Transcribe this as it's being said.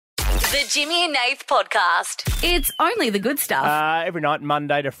The Jimmy and Nath Podcast. It's only the good stuff. Every night,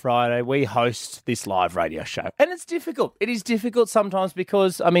 Monday to Friday, we host this live radio show. And it's difficult. It is difficult sometimes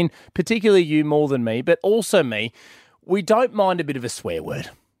because, particularly you more than me, but also me, we don't mind a bit of a swear word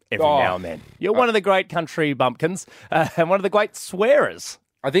every now and then. You're one of the great country bumpkins and one of the great swearers.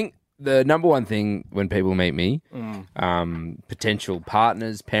 I think the number one thing when people meet me, potential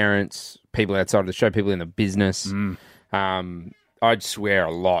partners, parents, people outside of the show, people in the business, I'd swear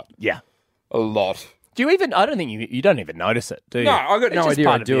a lot. Yeah. A lot. Do you even, I don't think you don't even notice it, do you? No, I got no idea I do it. It's just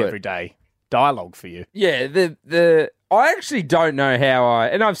part of the everyday dialogue for you. Yeah, I actually don't know how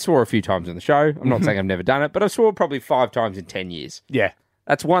and I've swore a few times on the show. I'm not saying I've never done it, but I've swore probably 5 times in 10 years. Yeah.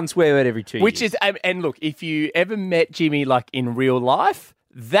 That's one swear word every 2 years. Which is, and look, if you ever met Jimmy like in real life,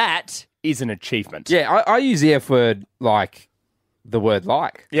 that is an achievement. Yeah, I use the F word like the word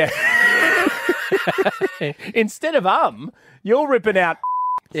like. Yeah. Instead of you're ripping out.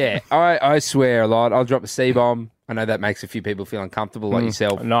 Yeah, I swear a lot. I'll drop a C-bomb. I know that makes a few people feel uncomfortable, like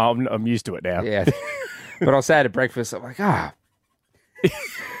yourself. No, I'm used to it now. Yeah. But I'll say it at breakfast, I'm like,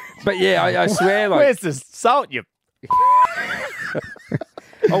 But yeah, I swear, like... Where's the salt, you...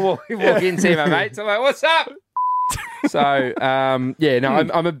 I'll walk in, see my mates. I'm like, what's up? So, I'm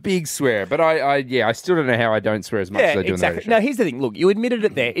a big swearer, but I still don't know how I don't swear as much as I do on the radio show. Now, here's the thing. Look, you admitted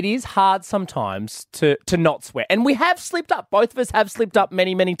it there. It is hard sometimes to not swear. And we have slipped up. Both of us have slipped up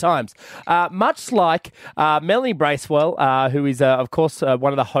many, many times. Much like Melanie Bracewell, who is, of course,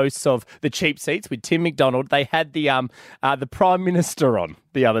 one of the hosts of The Cheap Seats with Tim McDonald. They had the Prime Minister on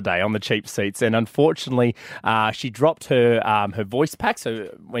the other day on The Cheap Seats, and unfortunately, she dropped her voice pack.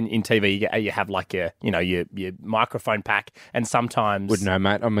 So when in TV, you have like your microphone pack, and sometimes wouldn't know,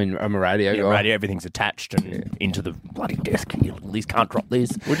 mate. I'm a radio guy. Radio, everything's attached and into the bloody desk. You Liz can't drop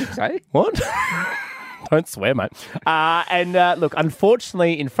this. What'd you say? What? Don't swear, mate. Look,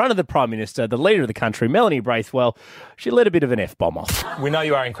 unfortunately, in front of the Prime Minister, the leader of the country, Melanie Bracewell, she let a bit of an F-bomb off. We know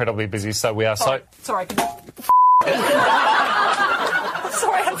you are incredibly busy, so we are Sorry. Sorry,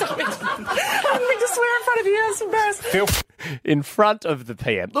 I didn't mean to swear in front of you. I was embarrassed. In front of the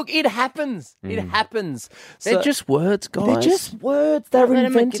PM. Look, it happens. It happens. They're just words, guys. They're just words. They're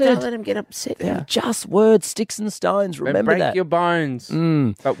invented. Don't let them get upset. They're just words, sticks and stones. Remember break that. your bones.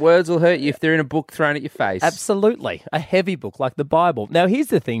 But words will hurt you if they're in a book thrown at your face. Absolutely. A heavy book like the Bible. Now, here's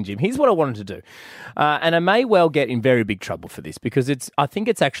the thing, Jim. Here's what I wanted to do. And I may well get in very big trouble for this because I think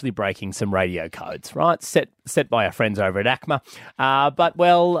it's actually breaking some radio codes, right? Set by our friends over at ACMA.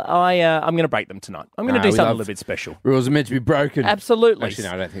 I'm going to break them tonight. I'm going to do something a little bit special. Rules are meant to be broken. Absolutely. Actually,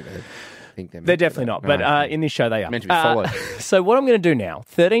 no, I don't think they're definitely not. But in this show, they are. Meant to be followed. So what I'm going to do now,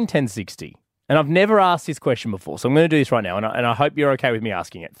 13 10 60, and I've never asked this question before, so I'm going to do this right now, and I hope you're okay with me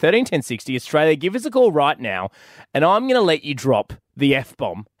asking it. 13 10 60, Australia, give us a call right now, and I'm going to let you drop the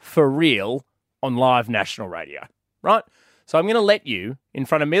F-bomb for real on live national radio, right? So I'm going to let you, in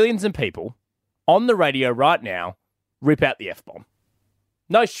front of millions of people, on the radio right now, rip out the F-bomb.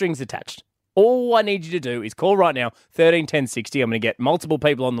 No strings attached. All I need you to do is call right now, 13 10 60. I'm going to get multiple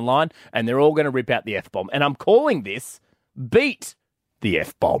people on the line, and they're all going to rip out the F-bomb. And I'm calling this Beat the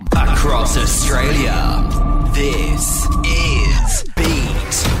F-bomb. Across Australia, this is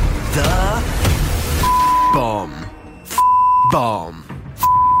Beat the Bomb.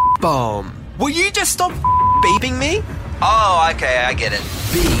 Bomb. Will you just stop beeping me? Oh, okay, I get it.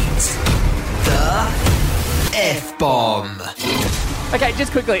 Beat the F-bomb. Okay,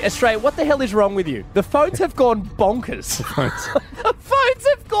 just quickly, Australia, what the hell is wrong with you? The phones have gone bonkers. The phones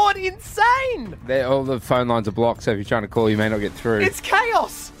have gone insane. All the phone lines are blocked, so if you're trying to call, you may not get through. It's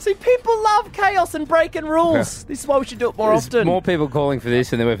chaos. See, people love chaos and breaking rules. This is why we should do it more often. More people calling for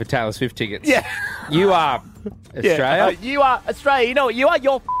this than there were for Taylor Swift tickets. Yeah. You are Australia. You are Australia. You know what you are?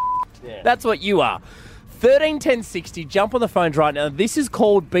 You're That's what you are. 13 10 60, jump on the phones right now. This is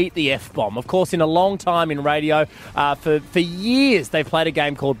called Beat the F-bomb. Of course, in a long time in radio, for years, they've played a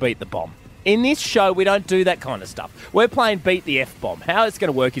game called Beat the Bomb. In this show, we don't do that kind of stuff. We're playing Beat the F-bomb. How it's going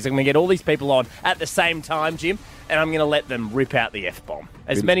to work is I'm going to get all these people on at the same time, Jim, and I'm going to let them rip out the F-bomb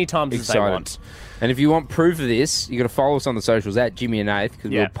as many times as they want. And if you want proof of this, you've got to follow us on the socials at Jimmy and Nath,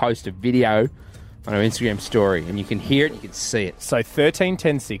 because we'll post a video on our Instagram story, and you can hear it, you can see it. So 13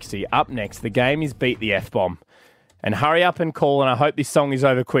 10 60, up next, the game is Beat the F-bomb. And hurry up and call, and I hope this song is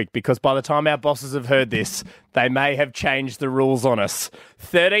over quick, because by the time our bosses have heard this, they may have changed the rules on us.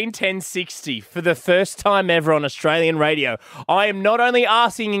 13 10 60, for the first time ever on Australian radio. I am not only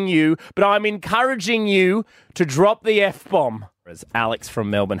asking you, but I'm encouraging you to drop the F-bomb. There's Alex from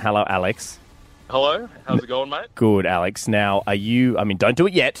Melbourne. Hello, Alex. Hello, how's it going, mate? Good, Alex. Now, are you, don't do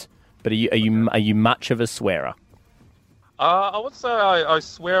it yet, but are you much of a swearer? I would say I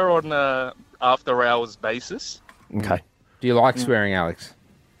swear on after hours basis. Okay. Do you like swearing, Alex?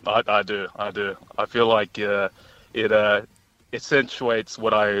 I do. I feel like it accentuates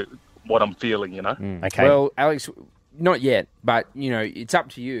what I'm feeling. You know. Okay. Well, Alex, not yet, but it's up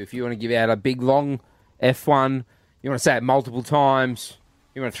to you. If you want to give out a big long F1, you want to say it multiple times,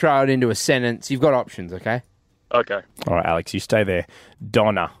 you want to throw it into a sentence. You've got options, okay? Okay. All right, Alex, you stay there.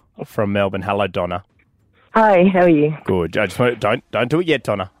 Donna from Melbourne. Hello, Donna. Hi, how are you? Good. I just want don't do it yet,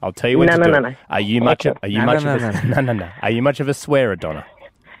 Donna. I'll tell you when to do it. Are you much? Are you much of a no? Are you much of a swearer, Donna?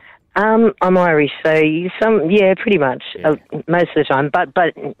 I'm Irish, so pretty much most of the time, but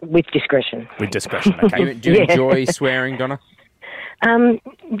with discretion. With discretion, okay. Do you enjoy swearing, Donna?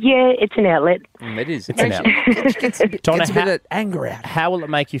 It's an outlet. It is. It's an outlet. Donna, Gets a bit of anger out. how will it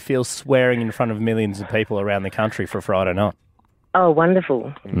make you feel swearing in front of millions of people around the country for Friday night? Oh,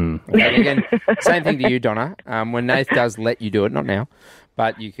 wonderful. Okay, again, same thing to you, Donna. When Nath does let you do it, not now,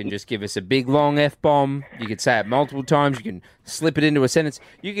 but you can just give us a big long F-bomb. You could say it multiple times. You can slip it into a sentence.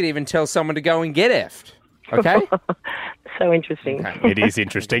 You could even tell someone to go and get F'd. Okay? So interesting. It is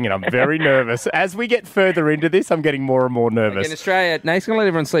interesting, and I'm very nervous. As we get further into this, I'm getting more and more nervous. In Australia, Nate's going to let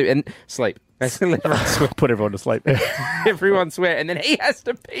everyone sleep. Nate's going to let everyone swear. Put everyone to sleep. Everyone swear, and then he has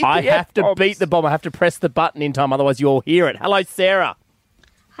to beat I the have to F-bombs. beat the bomb. I have to press the button in time, otherwise you'll hear it. Hello, Sarah.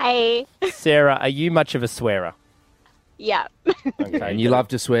 Hey. Sarah, are you much of a swearer? Yeah. Okay. And you love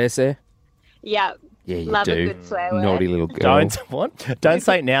to swear, Sarah? Yeah. Yeah, you Love do. a good swear word. Naughty little girl. Don't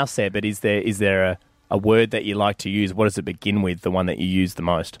say it now, Sarah, but is there a word that you like to use? What does it begin with, the one that you use the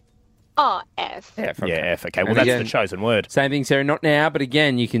most? Oh, F. F. Yeah, F. Okay, well, And that's again, the chosen word. Same thing, Sarah. Not now, but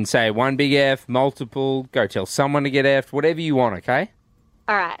again, you can say one big F, multiple, go tell someone to get F, whatever you want, okay?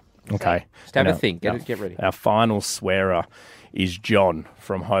 All right. Okay. Just have Now, a think. Get ready. Our final swearer is John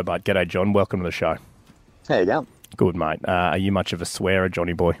from Hobart. G'day, John. Welcome to the show. How you going? Good, mate. Are you much of a swearer,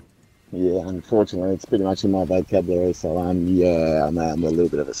 Johnny boy? Yeah, unfortunately, it's pretty much in my vocabulary, so I'm a little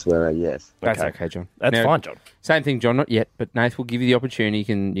bit of a swearer, yes. That's okay, John. That's Now, fine, John. Same thing, John. Not yet, but Nath will give you the opportunity. You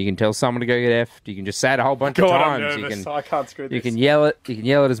can tell someone to go get F. You can just say it a whole bunch of God, times. I'm nervous. I can't screw this. You can yell it. You can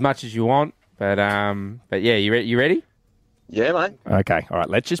yell it as much as you want. But yeah, you ready? Yeah, mate. Okay, all right.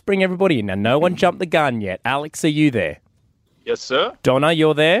 Let's just bring everybody in. Now, no one jumped the gun yet. Alex, are you there? Yes, sir. Donna,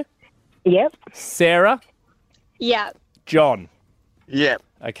 you're there? Yep. Sarah? Yeah. John? Yeah.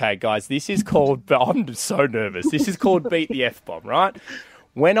 Okay, guys, this is called... I'm so nervous. This is called Beat the F-Bomb, right?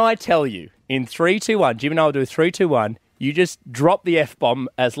 When I tell you in 3, 2, 1, Jim and I will do 3, 2, 1, you just drop the F-bomb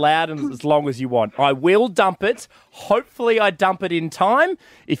as loud and as long as you want. I will dump it. Hopefully I dump it in time.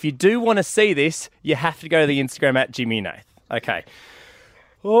 If you do want to see this, you have to go to the Instagram at Jimmy and Nath. Okay.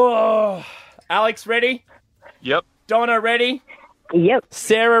 Oh, Alex, ready? Yep. Donna, ready? Yep.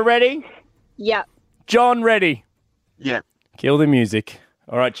 Sarah, ready? Yeah. John, ready? Yeah. Kill the music.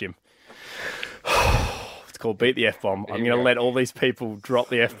 All right, Jim. It's called Beat the F-Bomb. I'm going to let all these people drop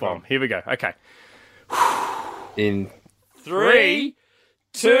the F-bomb. Here we go. Okay. In 3,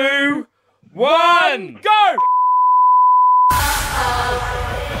 2, 1, go!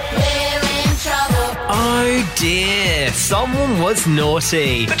 Oh dear, someone was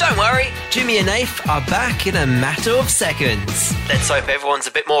naughty. But don't worry, Jimmy and Nath are back in a matter of seconds. Let's hope everyone's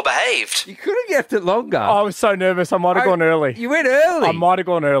a bit more behaved. you could have kept it longer. I was so nervous. I might have gone early. You went early. I might have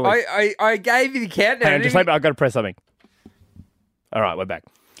gone early. I gave you the countdown. Hang on, just wait. I've got to press something. All right, we're back.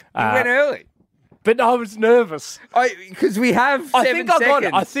 You went early. But I was nervous. Because we have 7 I think I got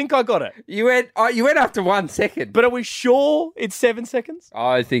it. I think I got it. You went after 1 second. But are we sure it's 7 seconds?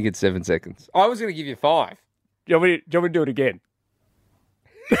 I think it's 7 seconds. I was going to give you 5. Do you want me to do it again?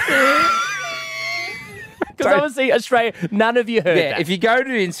 Because obviously, Australia, none of you heard that. If you go to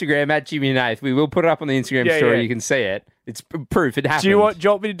Instagram at Jimmy and Nath, we will put it up on the Instagram story. Yeah. You can see it. It's proof it happened. Do you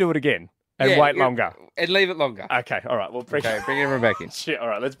want me to do it again? And wait longer? And leave it longer. Okay, all right. Well, bring everyone back in. Shit, all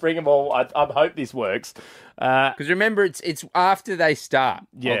right, let's bring them all. I hope this works. Because remember, it's after they start.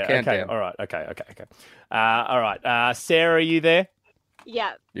 Yeah, I'll count okay, down. all right, okay. All right, Sarah, are you there?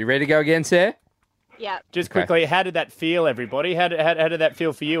 Yeah. You ready to go again, Sarah? Yeah. Just quickly, how did that feel, everybody? How did that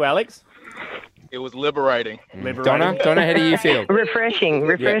feel for you, Alex? It was liberating. Liberating. Donna, how do you feel? Refreshing.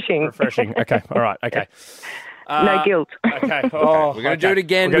 Refreshing. Okay, all right, okay. No guilt. Okay. We're going to do it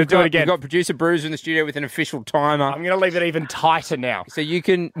again. We're going to do it again. We've got producer Bruce in the studio with an official timer. I'm going to leave it even tighter now. So you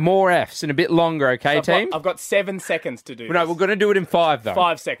can more Fs and a bit longer, okay, team? I've got 7 seconds to do this. No, we're going to do it in 5, though.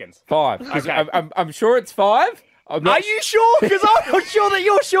 5 seconds. 5. 'Cause Okay. I'm sure it's 5. Are you sure? Because I'm not sure that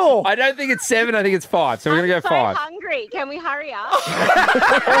you're sure. I don't think it's 7. I think it's 5. So we're going to go 5. Hungry. Can we hurry up?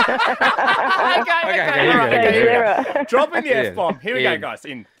 Okay. Here we go. Dropping the F-bomb. Here we go, guys.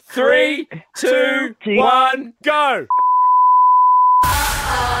 In 3, 2, 1, go.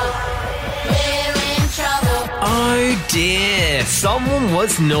 dear, someone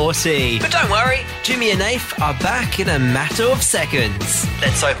was naughty. But don't worry, Jimmy and Nath are back in a matter of seconds.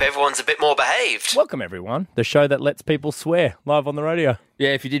 Let's hope everyone's a bit more behaved. Welcome, everyone. The show that lets people swear live on the radio. Yeah,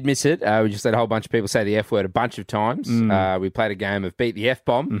 if you did miss it, we just let a whole bunch of people say the F word a bunch of times. We played a game of Beat the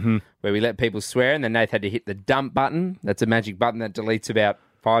F-Bomb where we let people swear and then Nath had to hit the dump button. That's a magic button that deletes about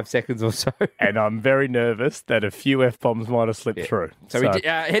 5 seconds or so. And I'm very nervous that a few F-bombs might have slipped through. So head to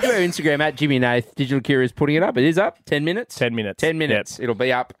our Instagram at Jimmy and Nath. Digital Curious putting it up. It is up. 10 minutes? 10 minutes. 10 minutes. Yep. It'll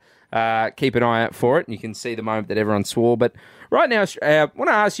be up. Keep an eye out for it and you can see the moment that everyone swore. But right now, I want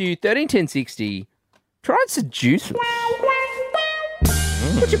to ask you, 13 10 60, try and seduce them.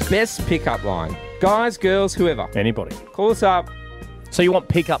 What's your best pickup line? Guys, girls, whoever. Anybody. Call us up. So you want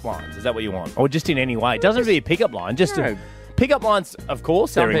pickup lines? Is that what you want? Or just in any way? It doesn't have to be a pickup line. Just pickup lines, of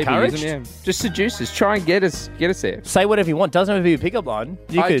course, Some they're people encouraged. use them, yeah. Just seduce us. Try and get us there. Say whatever you want. Doesn't have to be a pickup line.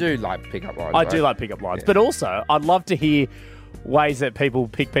 I do like pickup lines. I do like pickup lines. Yeah. But also, I'd love to hear ways that people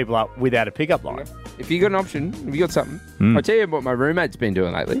pick people up without a pickup line. If you got an option, if you got something, I'll tell you what my roommate's been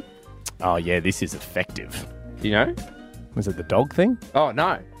doing lately. Oh, yeah, this is effective. Do you know? Was it the dog thing? Oh,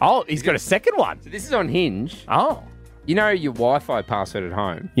 no. Oh, he's got a second one. So this is on Hinge. Oh. You know your Wi-Fi password at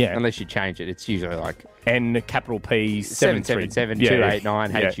home? Yeah. Unless you change it. It's usually like And capital P 777 Yeah.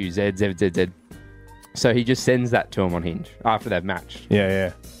 289 Yeah. HUZ ZZZ. So he just sends that to him on Hinge after they've matched.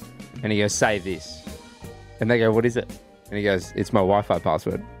 Yeah. And he goes, say this. And they go, what is it? And he goes, it's my Wi-Fi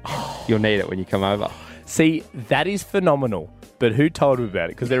password. You'll need it when you come over. See, that is phenomenal. But who told him about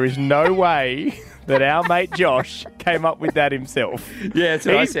it? Because there is no way that our mate Josh came up with that himself. Yeah, that's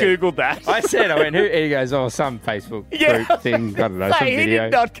what I He's said. Googled that. I went, who? And he goes, oh, some Facebook group thing. I don't know, some Say, he video.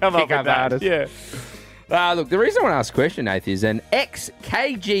 did not come up with Pickup that. artist. Yeah. Look, the reason I want to ask a question, Nath, is an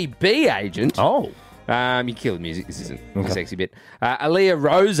ex-KGB agent. Oh. You kill the music. This isn't a sexy bit. Aaliyah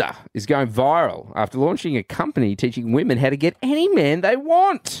Rosa is going viral after launching a company teaching women how to get any man they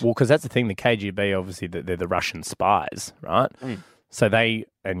want. Well, because that's the thing. The KGB, obviously, they're the Russian spies, right? So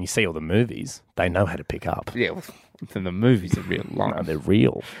and you see all the movies, they know how to pick up. Yeah, well, from the movies are real life. No, they're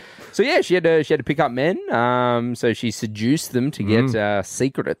real. So yeah, she had to pick up men. So she seduced them to get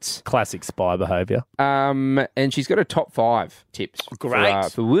secrets. Classic spy behaviour. And she's got a top 5 tips.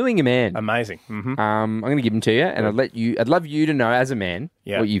 Great. For wooing a man. Amazing. Mm-hmm. I'm going to give them to you, and I'd love you to know as a man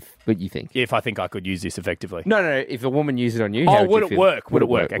what you think. If I think I could use this effectively. No. If a woman used it on you, how Oh, would would you it feel? work? Would it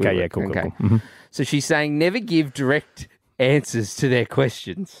work? Okay, yeah, cool. Okay. Cool. Mhm. So she's saying never give direct answers to their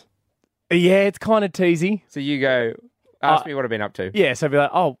questions. Yeah, it's kind of teasy. So you go, ask me what I've been up to. Yeah, so I'd be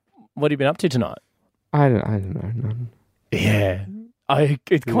like, oh, what have you been up to tonight? I don't know. None. Yeah.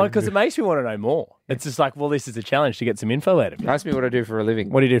 It's kind of because it makes me want to know more. It's just like, well, this is a challenge to get some info out of you. Ask me what I do for a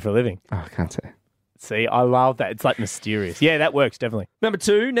living. What do you do for a living? Oh, I can't say. See, I love that. It's like mysterious. Yeah, that works, definitely. Number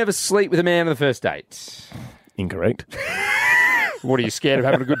 2, never sleep with a man on the first date. Incorrect. What, are you scared of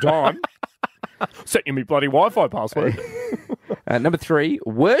having a good time? Set you me bloody Wi-Fi password. Number 3,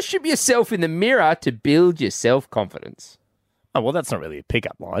 worship yourself in the mirror to build your self-confidence. Oh, well, that's not really a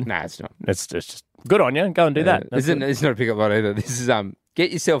pickup line. No, it's not. It's just good on you. Go and do that. That's It's not a pickup line either. This is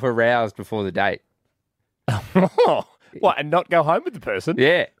get yourself aroused before the date. Oh, what, and not go home with the person?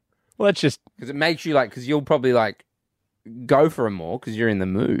 Yeah. Well, that's just... Because it makes you because you'll probably go for them more because you're in the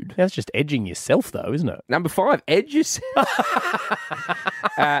mood. That's just edging yourself, though, isn't it? Number 5, edge yourself.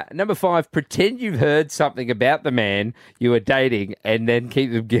 Number 5, pretend you've heard something about the man you are dating and then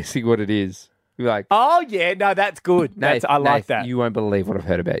keep them guessing what it is. You're like, oh, yeah, no, that's good. I like that. You won't believe what I've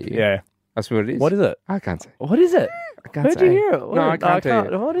heard about you. Yeah. That's what it is. What is it? I can't say. What is it? I can't Where'd say. you hear it? No, I can't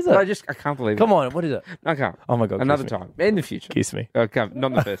tell you. What is No, it? I can't believe it. Come on, what is it? I can't. Oh, my God. Another kiss me. time. In the future. Kiss me. Okay,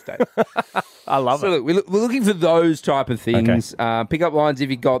 not on the first date. I love So it. look, we're looking for those type of things. Pick-up lines if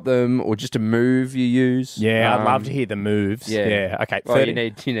you got them, or just a move you use. Yeah, I'd love to hear the moves. Yeah. Okay. Well,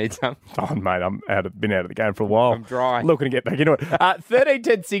 30. you need some. Oh, mate, been out of the game for a while. I'm dry. Looking to get back into it. 13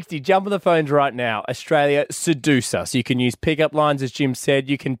 10 60. Jump on the phones right now. Australia, seduce us. You can use pickup lines, as Jim said.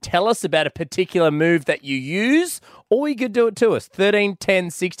 You can tell us about a particular move that you use, or you could do it to us. 13 10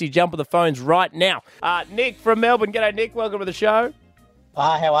 60. Jump on the phones right now. Nick from Melbourne. G'day, Nick. Welcome to the show.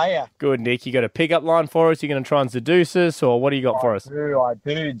 How are you? Good, Nick. You got a pickup line for us? You're going to try and seduce us, or what do you got for us? I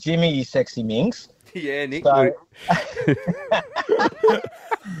do. Jimmy, you sexy minx. Yeah, Nick. So,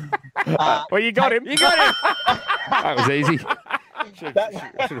 Well, you got him. You got him. That was easy. Should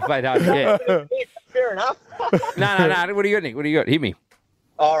have played hard to get. fair enough. No. What do you got, Nick? What do you got? Hit me.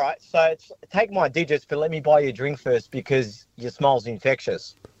 All right, so take my digits, but let me buy you a drink first because your smile's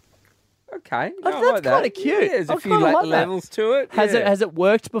infectious. Okay. Oh, I that's like that. kinda cute. Yeah, there's I a few kinda like that. levels to it. Has it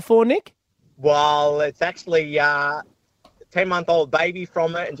worked before, Nick? Well, it's actually 10-month-old baby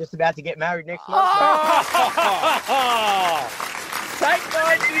from it and just about to get married next month. Take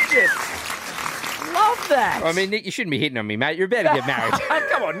 9 digits. Love that. I mean, Nick, you shouldn't be hitting on me, mate. You're about to get married.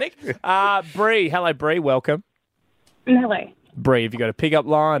 Come on, Nick. Bree. Hello, Bree. Welcome. Hello. Bree, have you got a pickup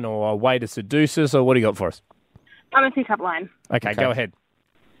line or a way to seduce us, or what do you got for us? I'm a pickup line. Okay, go ahead.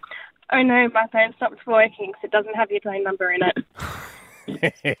 Oh no, my phone stopped working because it doesn't have your phone number in it.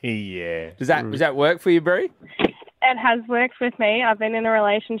 Yeah. Does that work for you, Bree? It has worked with me. I've been in a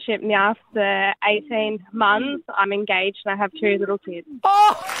relationship now for 18 months. I'm engaged and I have 2 little kids.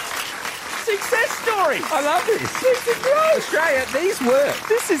 Oh! Success story. I love this. This is great. Australia, these work.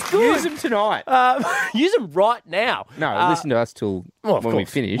 This is good. Use them tonight. Use them right now. No, listen to us till when we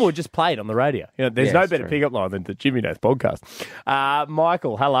finish. Well, just play it on the radio. You know, there's no better pickup line than the Jimmy Nath podcast.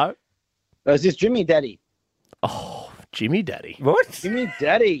 Michael, hello. Is this Jimmy Daddy? Oh, Jimmy Daddy. What? Jimmy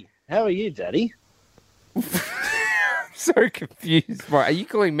Daddy. How are you, Daddy? So confused. Right, are you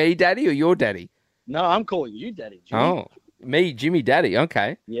calling me Daddy or your Daddy? No, I'm calling you Daddy, Jimmy. Oh, me, Jimmy Daddy.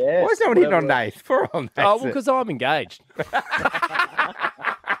 Okay. Yeah. Why is no one hitting on Nath? Poor old Nath. Oh, well, because I'm engaged.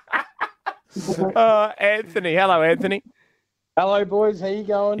 Anthony. Hello, Anthony. Hello, boys. How you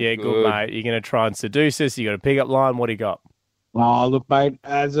going? Yeah, good, mate. You're going to try and seduce us. You got a pickup line. What do you got? Oh, look, mate,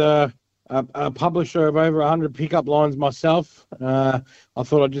 as a publisher of over 100 pickup lines myself, I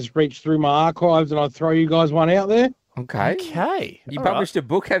thought I'd just reach through my archives and I'd throw you guys one out there. Okay. You published a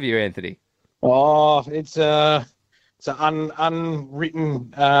book, have you, Anthony? Oh, it's an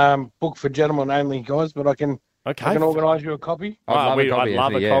unwritten book for gentlemen only, guys, but I can organise you a copy. I'd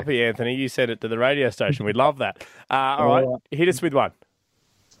love a copy, Anthony. You sent it to the radio station. We'd love that. All right, hit us with one.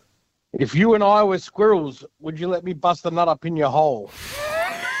 If you and I were squirrels, would you let me bust a nut up in your hole?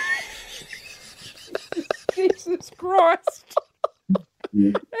 Jesus Christ.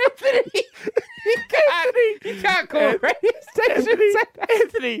 Anthony, you can't call a radio station.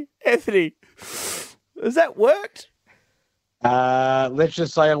 Anthony, has that worked? Let's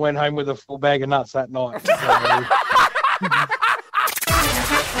just say I went home with a full bag of nuts that night.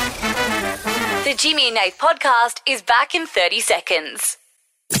 The Jimmy and Nath podcast is back in 30 seconds.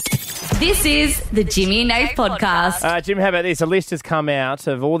 This is the Jimmy and Nath podcast. Jim, how about this? A list has come out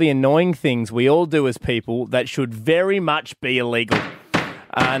of all the annoying things we all do as people that should very much be illegal.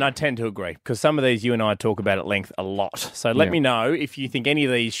 And I tend to agree, because some of these you and I talk about at length a lot. So let me know if you think any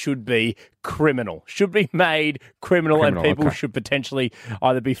of these should be criminal, should be made criminal and people should potentially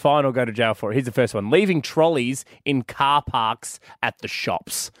either be fined or go to jail for it. Here's the first one. Leaving trolleys in car parks at the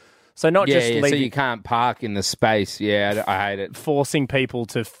shops. So not just leaving, so you can't park in the space. Yeah, I hate it. Forcing people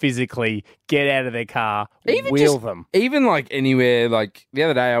to physically get out of their car, wheel them. Even like anywhere, like the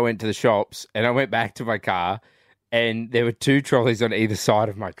other day I went to the shops and I went back to my car and there were 2 trolleys on either side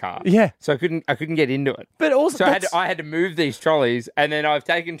of my car. Yeah. So I couldn't get into it. But also so I had to move these trolleys, and then I've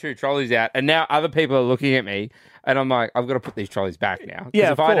taken 2 trolleys out, and now other people are looking at me, and I'm like, I've got to put these trolleys back now.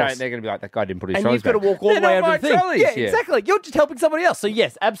 Yeah, if I don't, they're going to be like, that guy didn't put his and trolleys back. And you've got to walk all the way over the thing. Trolleys. Yeah, exactly. You're just helping somebody else. So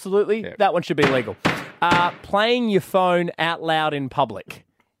yes, absolutely, that one should be illegal. Playing your phone out loud in public.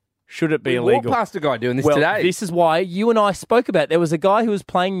 Should it be illegal? We walked past a guy doing this today. This is why you and I spoke about it. There was a guy who was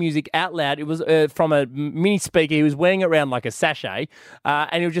playing music out loud. It was from a mini speaker. He was wearing it around like a sachet,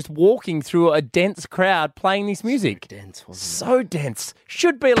 and he was just walking through a dense crowd playing this music. So dense, wasn't it? So dense.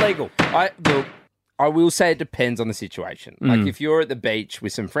 Should be illegal. I will say it depends on the situation. Like if you're at the beach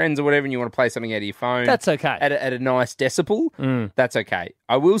with some friends or whatever and you want to play something out of your phone. That's okay. At a nice decibel, that's okay.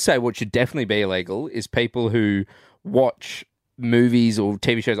 I will say what should definitely be illegal is people who watch movies or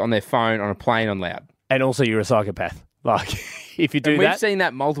TV shows on their phone on a plane on loud. And also you're a psychopath. Like, if you do We've seen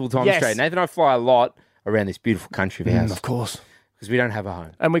that multiple times straight. Nathan and I fly a lot around this beautiful country of ours. Of course. Because we don't have a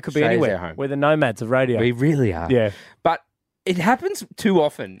home. And we could be anywhere. Home. We're the nomads of radio. We really are. Yeah. But it happens too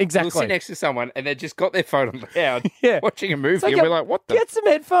often. Exactly. We'll sit next to someone and they've just got their phone on loud watching a movie like and we're like, what the? Get some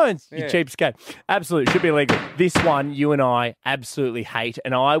headphones, Yeah. you cheapskate. Absolutely. Should be illegal. This one you and I absolutely hate,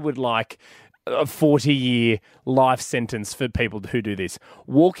 and I would like a 40-year life sentence for people who do this.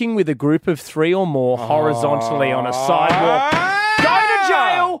 Walking with a group of 3 or more horizontally on a sidewalk. Go to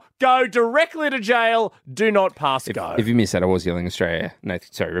jail. Go directly to jail. Do not pass go. If you missed that, I was yelling Australia. No,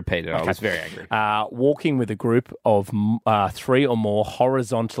 sorry, repeat it. I was very angry. Walking with a group of 3 or more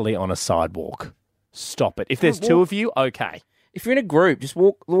horizontally on a sidewalk. Stop it. If there's 2 of you, okay. if you're in a group, just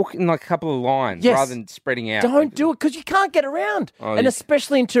walk in like a couple of lines Yes. rather than spreading out. Don't do it because you can't get around. Oh, and yeah.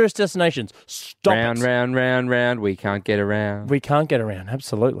 especially in tourist destinations. Stop round, it. round. We can't get around. We can't get around,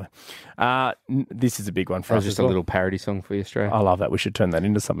 absolutely. This is a big one for That us. was just as a well. little parody song for you, Australia. I love that. We should turn that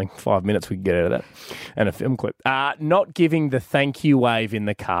into something. 5 minutes we can get out of that. And a film clip. Not giving the thank you wave in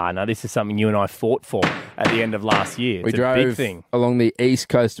the car. Now, this is something you and I fought for at the end of last year. We It's a drove big thing. along the east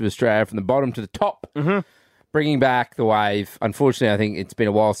coast of Australia from the bottom to the top, bringing back the wave. Unfortunately, I think it's been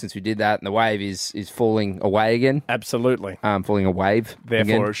a while since we did that, and the wave is falling away again. Absolutely. Falling a wave.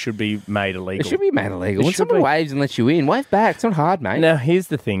 Therefore, again. it should be made illegal. It should be made illegal. It When should someone be. waves and lets you in, wave back. It's not hard, mate. Now, here's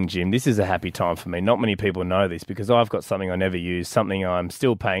the thing, Jim. This is a happy time for me. Not many people know this because I've got something I never use, something I'm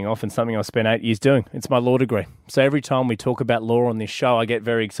still paying off, and something I spent 8 years doing. It's my law degree. So every time we talk about law on this show, I get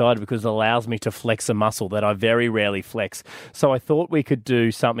very excited because it allows me to flex a muscle that I very rarely flex. So I thought we could do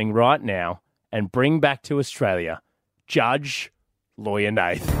something right now and bring back to Australia Judge Lawyer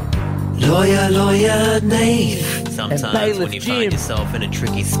Nath. Lawyer Nath. Sometimes And Bailiff when you Jim. find yourself in a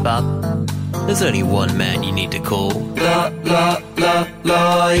tricky spot, there's only one man you need to call.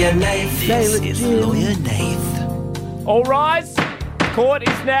 Lawyer Nath. This is Lawyer Nath. All rise. Court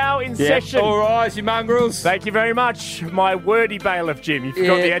is now in session. All rise, you mongrels. Thank you very much, my wordy bailiff, Jim. You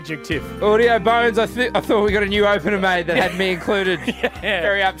forgot Yeah. the adjective. Audio Bones, I thought we got a new opener made that had me included.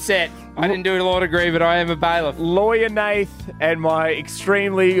 Very upset. I didn't do a law degree, but I am a bailiff. Lawyer Nath and my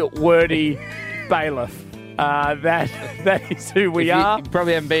extremely wordy bailiff. That is who we are. You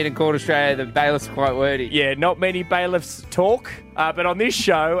probably haven't been in Court Australia. The bailiff's quite wordy. Yeah, not many bailiffs talk, but on this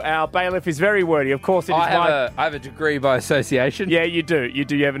show, our bailiff is very wordy. Of course, it is I have a degree by association. Yeah, you do.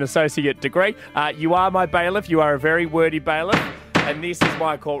 You have an associate degree. You are my bailiff. You are a very wordy bailiff. And this is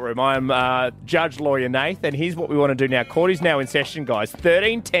my courtroom. I am Judge Lawyer Nath, and here's what we want to do now. Court is now in session, guys.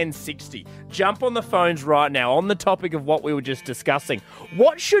 13 10 60. Jump on the phones right now on the topic of what we were just discussing.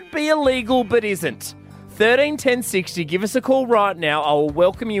 What should be illegal but isn't? 13 10 60. Give us a call right now. I will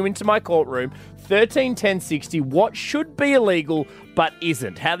welcome you into my courtroom. 13 10 60. What should be illegal but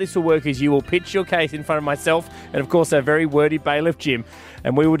isn't? How this will work is you will pitch your case in front of myself and, of course, our very wordy bailiff, Jim,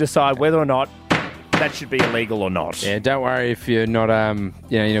 and we will decide whether or not that should be illegal or not. Yeah, don't worry if you're not,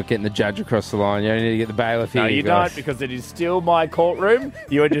 you're not getting the judge across the line. You don't need to get the bailiff here. No, you guys. don't, because it is still my courtroom.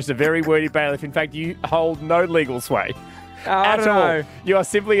 You are just a very wordy bailiff. In fact, you hold no legal sway I at don't all. know. You are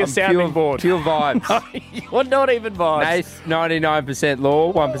simply a sounding board. Pure vibes. No, you're not even vibes. Nath, 99%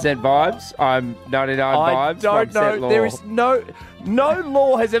 law, 1% vibes. I'm 99 I vibes, don't 1% know. law. There is no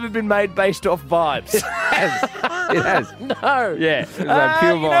law has ever been made based off vibes. It has. No. Yeah, it was like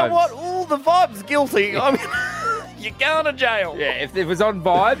pure you vibes. know what? All the vibes guilty. I mean, you're going to jail. Yeah, if it was on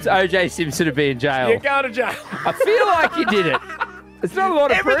vibes, OJ Simpson would be in jail. You're going to jail. I feel like you did it. It's not a lot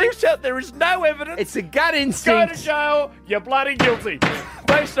of Everything's proof. out. There is no evidence. It's a gut Go instinct. to jail. You're bloody guilty.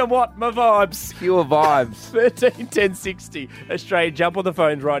 Based on what? My vibes. Pure vibes. 13 10 60. Australia, jump on the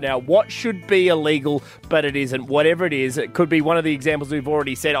phones right now. What should be illegal, but it isn't? Whatever it is, it could be one of the examples we've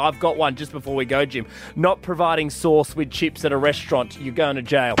already said. I've got one just before we go, Jim. Not providing sauce with chips at a restaurant, you're going to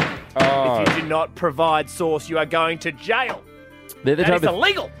jail. Oh. If you do not provide sauce, you are going to jail. They're the That is type of,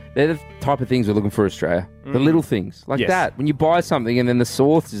 illegal. they're the type of things we're looking for, Australia. The little things like Yes. that. When you buy something and then the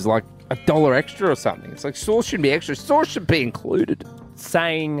sauce is like $1 extra or something. It's like sauce shouldn't be extra. Sauce should be included.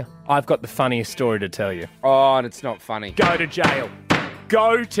 Saying, I've got the funniest story to tell you. Oh, and it's not funny. Go to jail.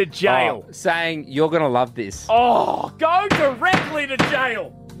 Go to jail. Oh, saying you're going to love this. Oh, go directly to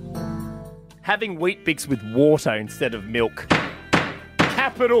jail. Having Wheat Bix with water instead of milk.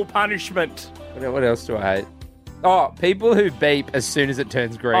 Capital punishment. What else do I hate? Oh, people who beep as soon as it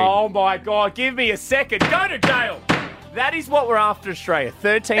turns green. Oh my God, give me a second. Go to jail. That is what we're after, Australia.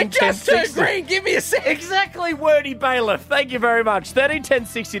 13 It 10 just turned 60. green. Give me a sec. Exactly, wordy bailiff. Thank you very much. 13 10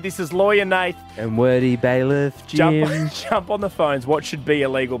 60. This is Lawyer Nath. And wordy bailiff Jim. Jump on the phones. What should be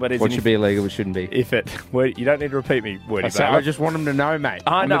illegal but isn't? What should be illegal, what shouldn't be? If it, you don't need to repeat me, wordy I bailiff. just want them to know, mate.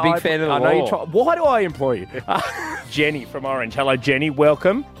 I I'm know, a big fan of the I law. know you try. Why do I employ you? Jenny from Orange. Hello, Jenny.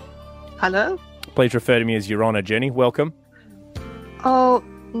 Welcome. Hello? Please refer to me as Your Honour, Jenny. Welcome. Oh,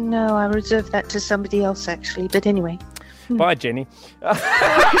 no, I reserved that to somebody else, actually. But anyway. Bye, Jenny.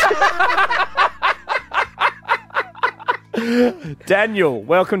 Daniel,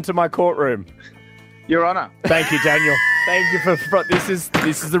 welcome to my courtroom. Your Honour. Thank you, Daniel. Thank you for this is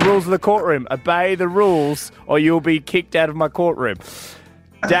the rules of the courtroom. Obey the rules, or you'll be kicked out of my courtroom.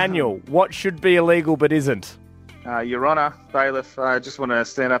 Daniel, what should be illegal but isn't? Your Honour, bailiff, I just want to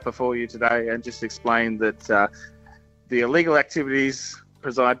stand up before you today and just explain that the illegal activities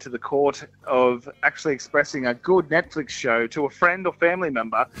preside to the court of actually expressing a good Netflix show to a friend or family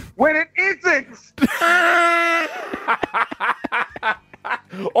member when it isn't.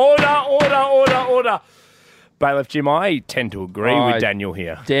 Order. Bailiff Jim, I tend to agree with Daniel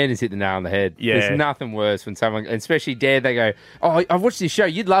here. Dan has hit the nail on the head. Yeah. There's nothing worse when someone, especially Dan, they go, "Oh, I've watched this show.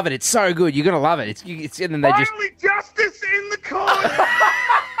 You'd love it. It's so good. You're gonna love it." It's and then they just Finally, justice in the court.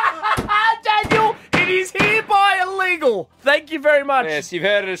 Daniel, it is hereby illegal. Thank you very much. Yes, you've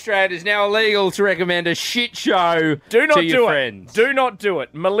heard it. Australia is now illegal to recommend a shit show Do not to your do friends. it. Do not do it.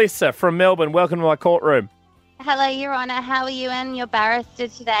 Melissa from Melbourne, welcome to my courtroom. Hello, Your Honour. How are you and your barrister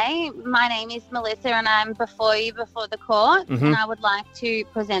today? My name is Melissa and I'm before you before the court and I would like to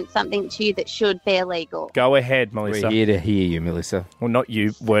present something to you that should be illegal. Go ahead, Melissa. We're here to hear you, Melissa. Well, not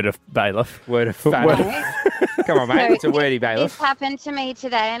you, word of bailiff. Word of bailiff. Come on, mate. It's a wordy bailiff. This happened to me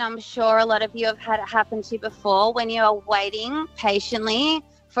today and I'm sure a lot of you have had it happen to you before when you are waiting patiently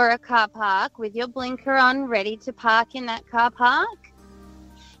for a car park with your blinker on ready to park in that car park.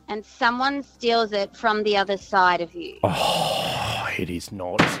 And someone steals it from the other side of you. Oh, it is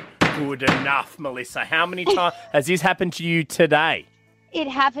not good enough, Melissa. How many times has this happened to you today? It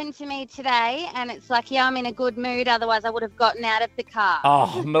happened to me today, and it's like, yeah, I'm in a good mood. Otherwise, I would have gotten out of the car.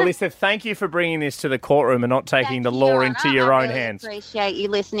 Oh, Melissa, thank you for bringing this to the courtroom and not taking the law into your own hands. I appreciate you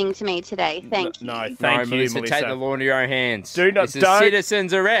listening to me today. Thank you. No, thank you, Melissa. Take the law into your own hands. Do not. This is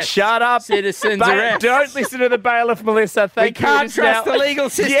citizen's arrest. Shut up. Citizen's arrest. Don't listen to the bailiff, Melissa. Thank you. We can't It is trust now- the legal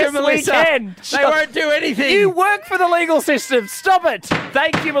system, yes, Melissa. we can. They won't do anything. You work for the legal system. Stop it.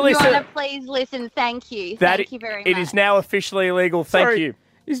 Thank you, Your Melissa. Honour, please listen. Thank you. Thank you very much. It is now officially illegal. Thank Sorry. you.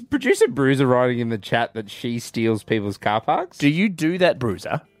 Is producer Bruiser writing in the chat that she steals people's car parks? Do you do that,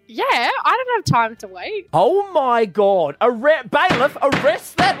 Bruiser? Yeah, I don't have time to wait. Oh my God! Bailiff,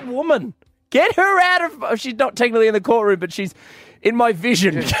 arrest that woman. Get her out of. Oh, she's not technically in the courtroom, but she's in my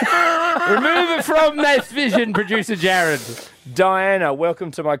vision. Remove it from that vision, producer Jared. Diana,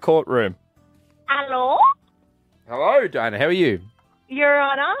 welcome to my courtroom. Hello? Hello, Diana. How are you? Your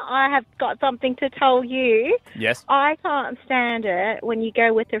Honour, I have got something to tell you. Yes. I can't stand it when you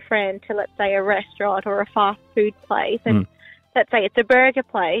go with a friend to, let's say, a restaurant or a fast food place, and let's say it's a burger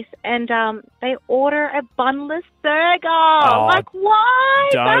place, and they order a bunless burger. Like, why?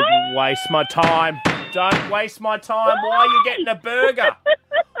 Don't waste my time. Don't waste my time. Why are you getting a burger?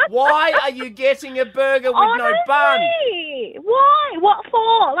 Why are you getting a burger with no bun? Why? What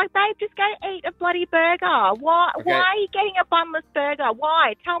for? Like, babe, just go eat a bloody burger. Why? Okay. Why are you getting a bunless burger?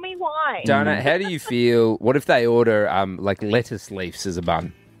 Why? Tell me why. Diana, how do you feel? What if they order like lettuce leaves as a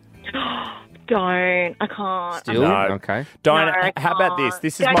bun? Don't. I can't. Still? No. Okay. Diana, No, I how about this? can't.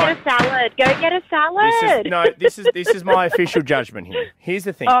 This is Go my. get a salad. Go get a salad. This is my official judgment here. Here's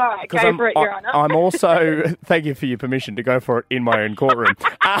the thing. All right, 'cause go for it, Your Honour. I'm also, thank you for your permission to go for it in my own courtroom.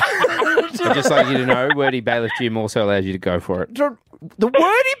 I'd just like you to know, Wordy Bailiff Jim also allows you to go for it. The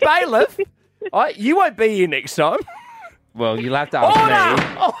wordy bailiff, you won't be here next time. Well, you'll have to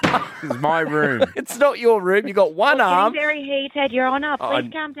ask me. This is my room. It's not your room. You got one arm. Getting very heated, Your Honour. Please Oh,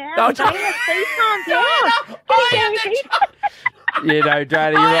 calm down. no, Bailiff, please calm down. Getting very heated. You know,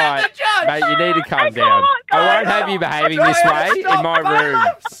 Diana, you're right. Mate, you need to calm down. I won't have you behaving this way in my room.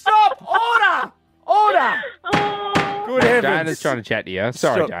 Stop! Order! Order! Good heavens. Diana's trying to chat to you.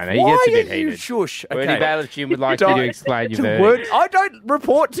 Sorry, Stop. Diana. He Why gets a bit are you heated. shush? Wordy Okay. Bailiff Jim would like you to explain your verdict. I don't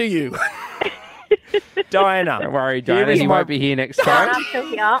report to you. Diana. Don't worry, Here Diana. is He my- won't be here next I'm time. still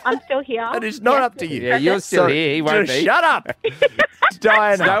here. I'm still here. It is not up to you. Yeah, you're still So- here. He won't just be. Shut up.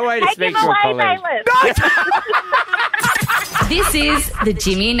 Diana. No way to Take speak him to a away, colleague. Bailiff. This is the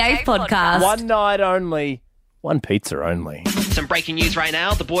Jimmy and Nate podcast. One night only. One pizza only. Some breaking news right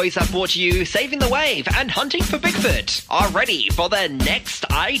now. The boys have brought you Saving the Wave and Hunting for Bigfoot are ready for their next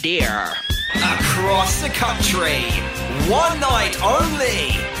idea. Across the country, one night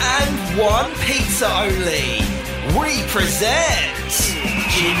only and one pizza only. We present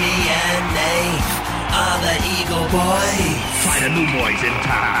Jimmy and Nate are the Eagle Boys. Find the new boys in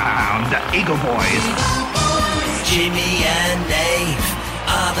town, the Eagle Boys. Jimmy and Nate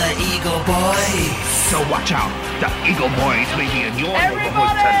are the Eagle Boys. So watch out, the Eagle Boys may be in your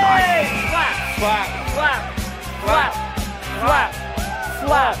neighborhood tonight. Flap, flap, flap, flap,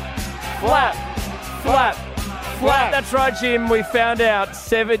 flap, flap, flap, flap. That's right, Jim. We found out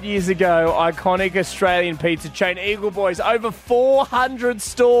 7 years ago, iconic Australian pizza chain Eagle Boys, over 400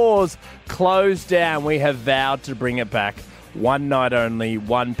 stores closed down. We have vowed to bring it back. One night only,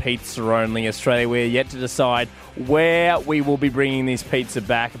 one pizza only. Australia, we're yet to decide where we will be bringing this pizza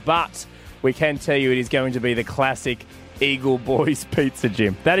back, but we can tell you it is going to be the classic Eagle Boys pizza,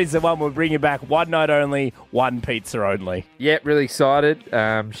 Jim. That is the one we're bringing back. One night only, one pizza only. Yeah, really excited.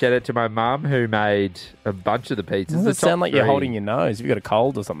 Shout out to my mum who made a bunch of the pizzas. Doesn't The it sound top like you're three. holding your nose? Have you got a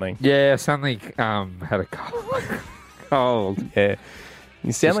cold or something? Yeah, suddenly had a cold. Yeah.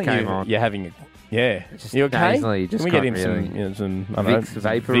 You sound Just like came on. you're having a... Yeah. Just You okay? nasally, just Can we get him can't some, really. some I don't know, Vicks some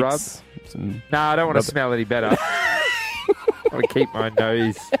vapor Vicks, rub? some No, I don't want rub- to smell any better. I want to keep my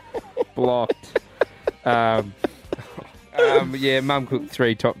nose blocked. Yeah, Mum cooked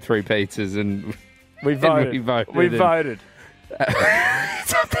top three pizzas and We voted. We voted. We and- voted.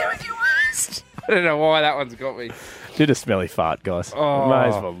 It's up there with your worst. I don't know why that one's got me. Did a smelly fart, guys.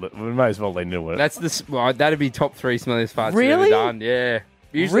 Oh. We may as well lean into it. That's that'd be top 3 smelliest farts Really? we've ever done. Yeah.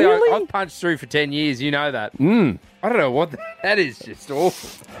 Usually Really? I've punched through for 10 years. You know that. Mm. I don't know what that is. Just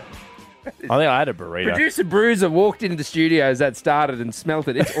awful. I think I had a burrito. Producer Bruiser walked into the studio as that started and smelt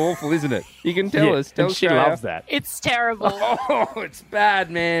it. It's awful, isn't it? You can tell Yeah, us. Tell and she Australia. loves that. It's terrible. Oh, it's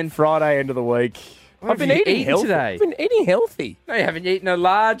bad, man. Friday, end of the week. What I've been have you eating eaten healthy today? I've been eating healthy. No, you haven't eaten a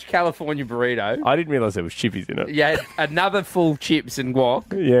large California burrito. I didn't realise there was chippies in it. You had another full chips and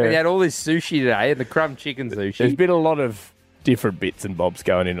guac. Yeah. And you had all this sushi today and the crumb chicken sushi. There's been a lot of different bits and bobs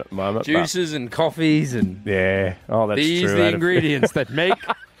going in at the moment. but- Juices and coffees and... Yeah. Oh, that's These true. are the Adam. ingredients that make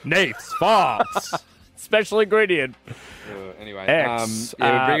Nate's farts. Special ingredient. Anyway, X.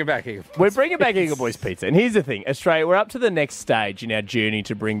 we're bringing back Eagle Boys. We're bringing back Eagle Boys Pizza. And here's the thing. Australia, we're up to the next stage in our journey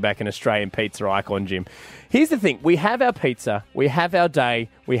to bring back an Australian pizza icon, Jim. Here's the thing. We have our pizza. We have our day.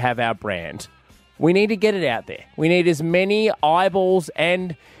 We have our brand. We need to get it out there. We need as many eyeballs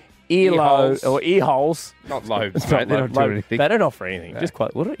and ear holes. Not lobes, It's mate. They don't do lobe. anything. They don't offer anything. Just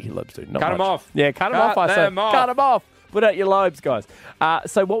quite. What do earlobes do? Not Cut 'em much. off. Yeah, cut them off. I say. them off. Cut them off. Put out your lobes, guys.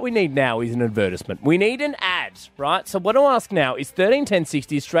 So what we need now is an advertisement. We need an ad, right? So what I'll ask now is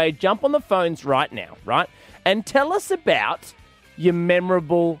 131060 Australia, jump on the phones right now, right? And tell us about your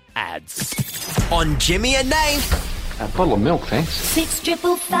memorable ads. On Jimmy and Nate. A bottle of milk, thanks.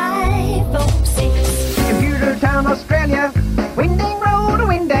 65556. Computer Town, Australia. Winding Road,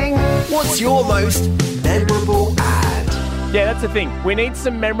 Winding. What's your most memorable ad? Yeah, that's the thing. We need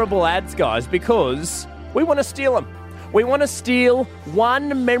some memorable ads, guys, because we want to steal them. We want to steal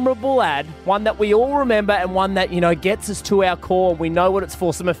one memorable ad, one that we all remember and one that, gets us to our core. We know what it's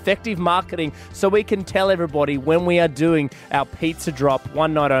for, some effective marketing, so we can tell everybody when we are doing our pizza drop,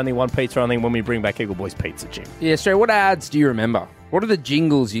 one night only, one pizza only, when we bring back Eagle Boys Pizza, Jim. Yeah, so what ads do you remember? What are the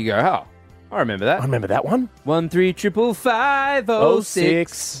jingles you go, oh, I remember that. I remember that one.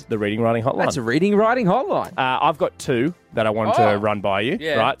 1-3-5-5-5-0-6. The reading writing hotline. That's a reading writing hotline. I've got two that I want to run by you,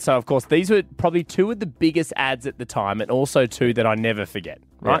 Yeah. right? So, of course, these were probably two of the biggest ads at the time and also two that I never forget,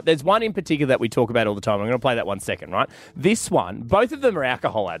 right? Yeah. There's one in particular that we talk about all the time. I'm going to play that one second, right? This one, both of them are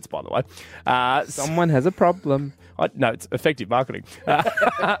alcohol ads, by the way. Someone has a problem. No, it's effective marketing.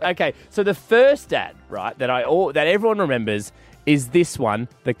 Okay, so the first ad, right, that everyone remembers is this one,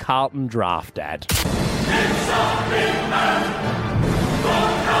 the Carlton Draft ad.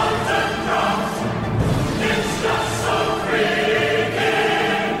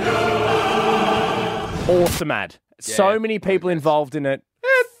 Awesome ad. So many people involved in it.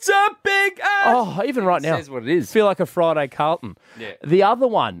 It's a big ad. Oh, even right now. Says what it is. Feel like a Friday Carlton. Yeah. The other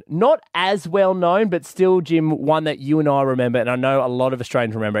one, not as well known, but still, Jim, one that you and I remember, and I know a lot of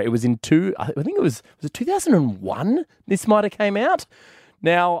Australians remember. It was I think it was it 2001? This might have came out.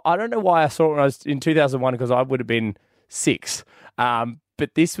 Now, I don't know why I saw it when I was in 2001 because I would have been 6.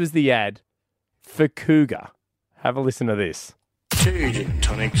 But this was the ad for Cougar. Have a listen to this. 2 gin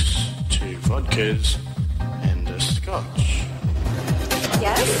tonics, 2 vodkas, and a scotch.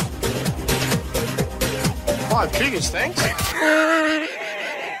 Yes? 5 Cougars, thanks.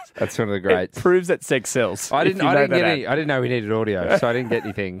 That's one of the It greats. proves that sex sells. I if didn't you know get that any. ad. I didn't know we needed audio, so I didn't get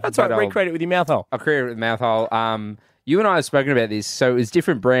anything. That's right. But I'll- Recreate it with your mouth hole. I'll create it with mouth hole. You and I have spoken about this. So it was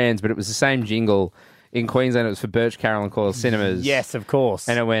different brands, but it was the same jingle. In Queensland, it was for Birch Carroll and Coyle Cinemas. Yes, of course.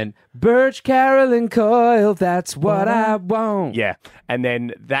 And it went, Birch Carroll and Coyle, that's what I want. Yeah. And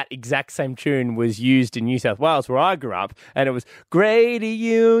then that exact same tune was used in New South Wales, where I grew up, and it was Grady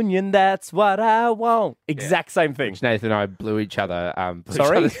Union, that's what I want. Exact same thing. Which Nathan and I blew each other.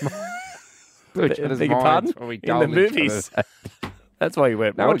 Sorry? Blew each other's Beg your minds pardon? when we In the told each movies. other. That's why you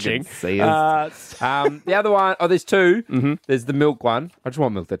weren't No one watching. can see us. The other one, there's two. Mm-hmm. There's the milk one. I just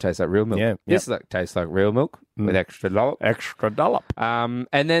want milk that tastes like real milk. Yeah, This tastes like real milk with extra dollop. Extra dollop. And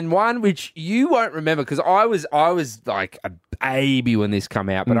then one which you won't remember because I was like a baby when this came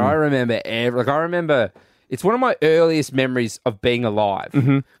out, but I remember it's one of my earliest memories of being alive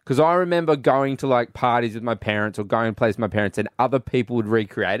because I remember going to like parties with my parents or going to places with my parents and other people would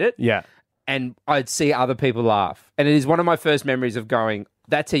recreate it. Yeah. And I'd see other people laugh. And it is one of my first memories of going,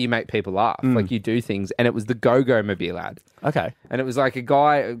 that's how you make people laugh. Like you do things. And it was the Go-Go Mobile ad. Okay. And it was like a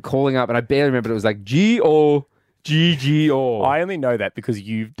guy calling up, and I barely remember, but it was like, G-O, GGO. I only know that because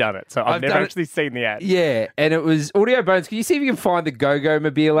you've done it, so I've never done it. actually seen the ad. Yeah, and it was Audio Bones. Can you see if you can find the Go-Go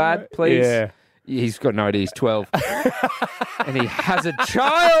Mobile ad, please? Yeah. He's got no idea. He's 12. And he has a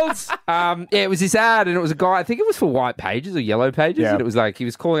child. It was this ad, and it was a guy, I think it was for White Pages or Yellow Pages, Yeah. and it was like, he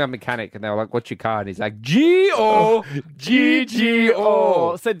was calling up a mechanic, and they were like, what's your car? And he's like, G-O,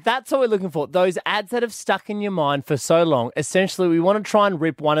 G-G-O. So that's what we're looking for. Those ads that have stuck in your mind for so long. Essentially, we want to try and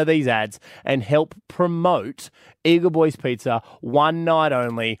rip one of these ads and help promote Eagle Boys Pizza, one night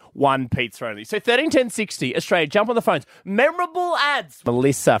only, one pizza only. So 131060, Australia, jump on the phones. Memorable ads.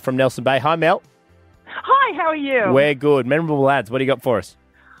 Melissa from Nelson Bay. Hi, Mel. Hi, how are you? We're good. Memorable ads. What do you got for us?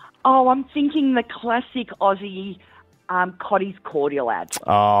 Oh, I'm thinking the classic Aussie Cotty's cordial ad.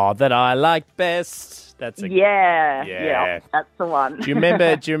 Oh, that I like best. That's a Yeah, that's the one. Do you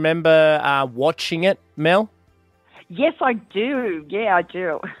remember watching it, Mel? Yes, I do. Yeah, I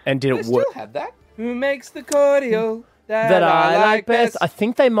do. And did it work? Have that? Who makes the cordial That I like best. I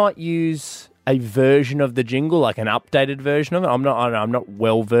think they might use a version of the jingle, like an updated version of it. I'm not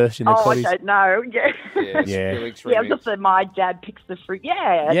well versed in the I Cotties. don't know. Yeah. Yeah. Yeah, just the My Dad Picks the Fruit.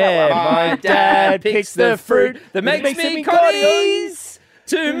 Yeah. Yeah, that one. my dad picks the fruit that makes me Cotties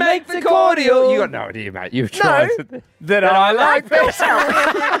to make the cordial. You got no idea, mate. You've tried. That I like best.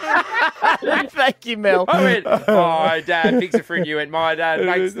 Thank you, Mel. I went, my dad picks the fruit. You went, my dad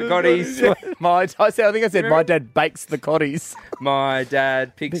makes the Cotties. I think I said my dad bakes the Cotties. My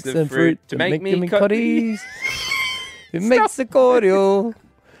dad picks the fruit to make me Cotties. It makes the cordial.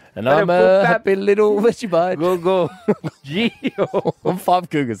 And I'm a happy little veggie bite. Go. Geo. I'm 5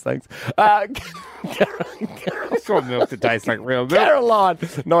 cougars, thanks. Just want milk to taste like real milk. Caroline.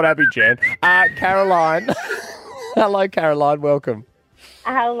 Not happy, Jan. Caroline. Hello, Caroline. Welcome.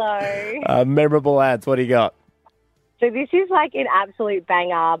 Hello. Memorable ads. What do you got? So this is like an absolute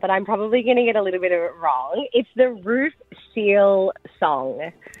banger, but I'm probably going to get a little bit of it wrong. It's the Roof Seal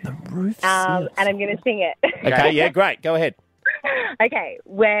song. The Roof Seal and I'm going to sing it. Okay, yeah, great. Go ahead. Okay.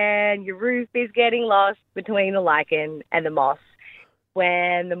 When your roof is getting lost between the lichen and the moss,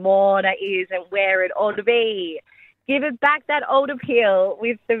 when the mortar isn't where it ought to be, give it back that old appeal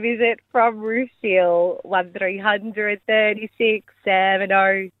with the visit from Roof Seal 1336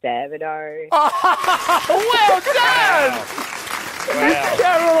 7070. Well done!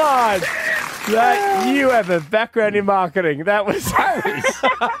 Caroline! You have a background in marketing. That was...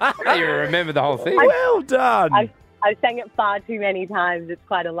 You remember the whole thing. Well done. I've sang it far too many times. It's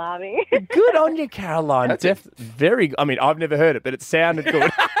quite alarming. Good on you, Caroline. Very. I mean, I've never heard it, but it sounded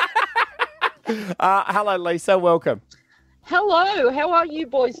good. Hello, Lisa. Welcome. Hello. How are you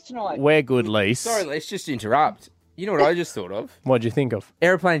boys tonight? We're good, Lisa. Sorry, let's just interrupt. You know what I just thought of? What'd you think of?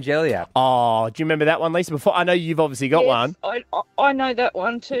 Aeroplane Jelly app. Oh, do you remember that one, Lisa? Before I know you've obviously got one. I know that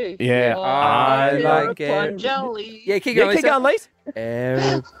one too. Yeah, I like Aeroplane Jelly. Yeah, keep going, keep going, Lisa.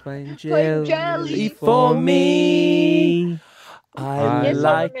 Aeroplane jelly for me. I Yes,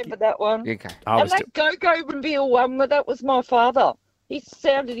 like. I remember that one. Okay. And that Go-Go Reveal one, that was my father. He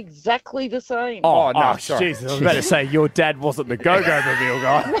sounded exactly the same. Oh, no, sorry. Jesus. I was about to say your dad wasn't the go-go reveal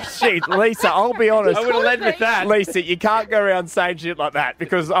guy. Jeez, Lisa, I'll be honest. I would have led with that. Lisa, you can't go around saying shit like that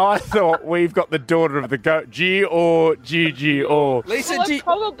because I thought we've got the daughter of the go G or GG or. Lisa, Well, I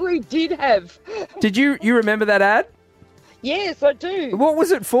probably did have. did you remember that ad? Yes, I do. What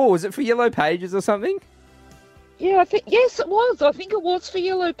was it for? Was it for Yellow Pages or something? Yeah, I think yes, it was. I think it was for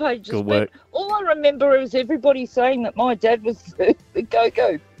Yellow Pages. Good work. But all I remember is everybody saying that my dad was the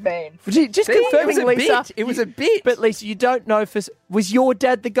go-go man. Just See, confirming, it was a Lisa. bit. It was a bit. But Lisa, you don't know if was your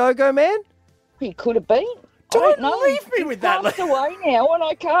dad the go-go man? He could have been. Don't I don't know. leave me with that. He's passed away now, and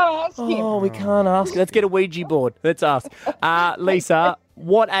I can't ask him. Oh, we can't ask. Let's get a Ouija board. Let's ask. Lisa,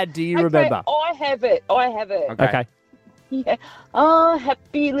 what ad do you remember? I have it. Okay. Yeah. Oh,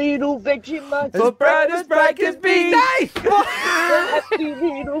 happy little Vegemite. As bright as be. Happy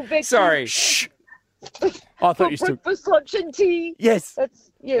little Vegemite. Sorry. Shh. I thought you still. Breakfast, lunch, and tea. Yes. That's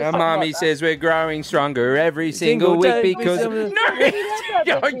yes. Our something mommy like that. says we're growing stronger every single week day because... No!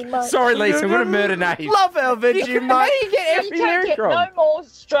 Sorry, Lisa, I'm going to murder Nate. Love our Vegemite. You can't get no more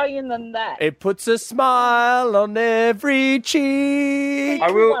Australian than that. It puts a smile on every cheek.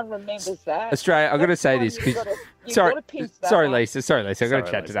 Everyone remembers that. Australia, I've got to say this because... Sorry, Sorry, Lisa. I've got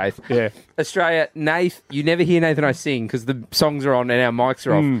to chat to Nath. Yeah. Australia, Nath, you never hear Nath and I sing because the songs are on and our mics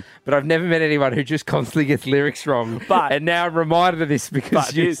are off. But I've never met anyone who just constantly gets lyrics wrong. And now I'm reminded of this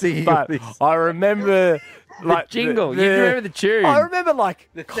because you're singing all this. I remember... Like jingle. You remember the tune. I remember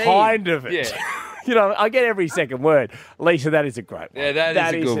the kind of it. Yeah. You know, I get every second word. Lisa, that is a great one. Yeah,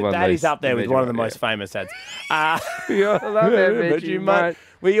 that is a good one, That is Lisa. up there with The one of the Vegemite, most famous ads. I love that Vegemite.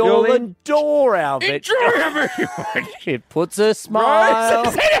 We You'll all adore our enjoy It puts a smile.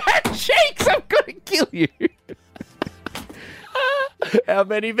 Rose has cheeks. I'm going to kill you. How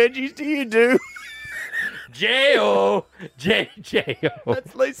many veggies do you do? J-O. J-O.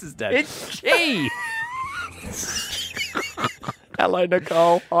 That's Lisa's dad. It's G. Hello,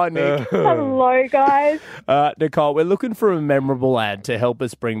 Nicole. Hi, Nick. Hello, guys. Nicole, we're looking for a memorable ad to help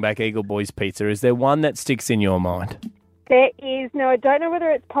us bring back Eagle Boys Pizza. Is there one that sticks in your mind? There is. No, I don't know whether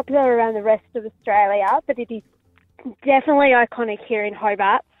it's popular around the rest of Australia, but it is definitely iconic here in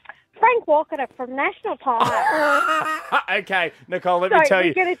Hobart. Frank Walker from National Tire. Okay, Nicole, let me tell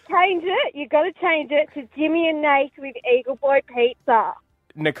you. So you've got to change it to Jimmy and Nate with Eagle Boy Pizza.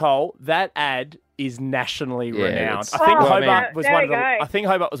 Nicole, that ad is nationally renowned. it's- I think Oh, Hobart was there one we of the. go. I think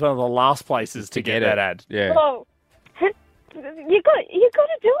Hobart was one of the last places to get that ad. Yeah. Well, you got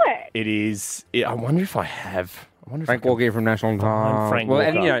to do it. It is. I wonder if I have. I wonder Frank Walker from National Tire. Frank Well, Walker.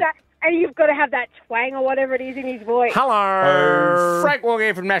 and, you know, And you've got to have that twang or whatever it is in his voice. Hello. Frank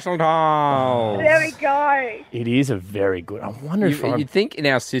Walker from National Tire. There we go. It is a very good. I wonder if You'd think in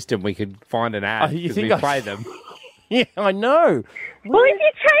our system we could find an ad you because think we I- play them. Yeah, I know. Well, if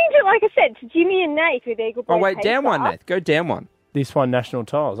you change it, like I said, to Jimmy and Nate with Eagle Boy Oh, wait, Pizza. down one, Nath. Go down one. This one, National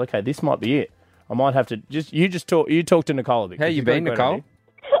Tiles. Okay, this might be it. I might have to talk to Nicole a bit. How 'cause you you've got a been, great Nicole? idea.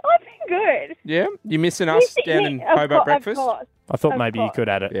 I've been good. Yeah? You missing us down in Hobart Breakfast? Of course. I thought Of maybe you course. could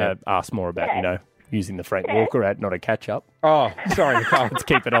ask more about, Yeah. using the Frank Walker ad, not a catch up. Oh, sorry, Nicole. Let's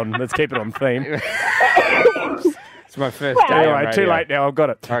keep it on theme. It's my first day. on Anyway, too radio. late now. I've got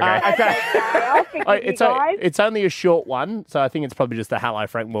it. Okay. I'll fix it, you guys. It's only a short one, so I think it's probably just a hello,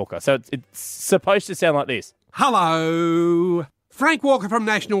 Frank Walker. So it's supposed to sound like this. Hello. Frank Walker from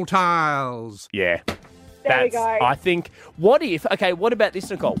National Tiles. Yeah. There we go. I think, what about this,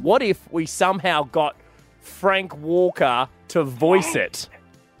 Nicole? What if we somehow got Frank Walker to voice it?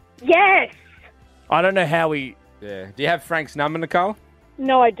 Yes. I don't know how we... Yeah. Do you have Frank's number, Nicole?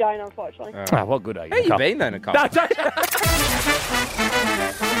 No, I don't, unfortunately. Oh, what good are you, How you Nicole? been, though, Nicole? No, don't-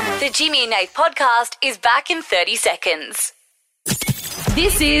 The Jimmy and Nate podcast is back in 30 seconds.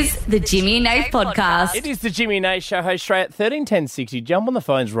 This is the Jimmy and Nate podcast. It is the Jimmy and Nate Show. Host Stray at 131060. Jump on the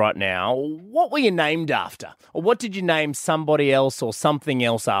phones right now. What were you named after? Or what did you name somebody else or something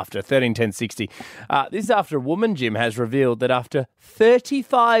else after? 131060. This is after a woman, Jim, has revealed that after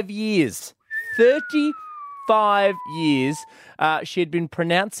 35 years, she had been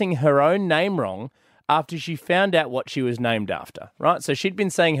pronouncing her own name wrong after she found out what she was named after, right? So she'd been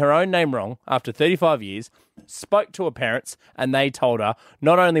saying her own name wrong after 35 years, spoke to her parents, and they told her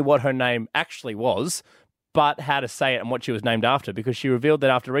not only what her name actually was, but how to say it and what she was named after, because she revealed that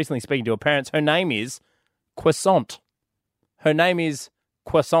after recently speaking to her parents, her name is Croissant. Her name is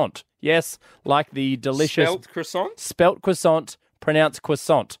Croissant. Yes, like the delicious... Spelt croissant? Spelt croissant, pronounced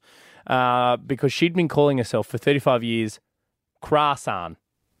croissant. Because she'd been calling herself for 35 years Croissant.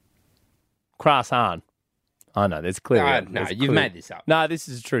 Croissant. Oh, no, there's clearly... No, you've made this up. No, this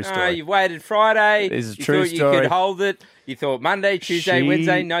is a true No, story. you've waited Friday. This is a you true thought story. You could hold it. You thought Monday, Tuesday, She-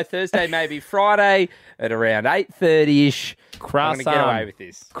 Wednesday, no Thursday, maybe Friday at around 8:30ish. I'm Croissant. going to get away with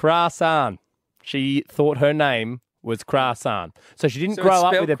this. Croissant. She thought her name was Croissant. So she didn't So grow it's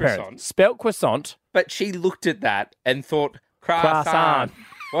up spelt with her croissant? parents. Spelt croissant. But she looked at that and thought croissant. Croissant.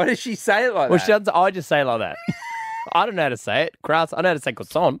 Why does she say it like Well, that? she doesn't, I just say it like that. I don't know how to say it. Croissant. I know how to say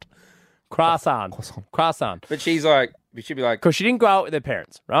croissant. Croissant. Croissant. But she'd be like, Because she didn't grow up with her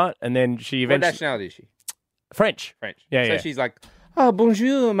parents, right? And then she what eventually... nationality is she? French. Yeah, so yeah. she's like, oh,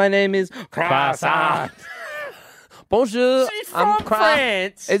 bonjour, my name is Croissant. Bonjour. She's from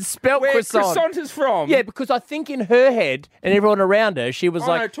France. It's spelt Where croissant. croissant is from. Yeah, because I think in her head and everyone around her, she was I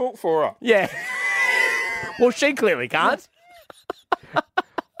like... know, talk for her. Yeah. Well, she clearly can't.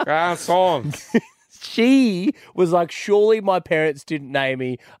 Croissant. She was like, surely my parents didn't name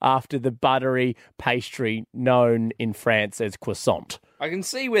me after the buttery pastry known in France as croissant. I can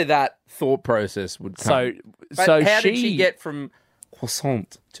see where that thought process would come. So, But so how did she get from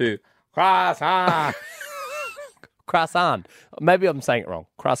croissant to croissant? Croissant. Maybe I'm saying it wrong.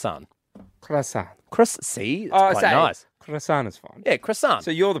 Croissant. Croissant. See? It's Oh, quite say nice. Croissant is fine. Yeah, croissant.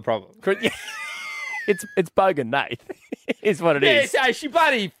 So you're the problem. It's Bogan Nate, is what it Yeah, is. so she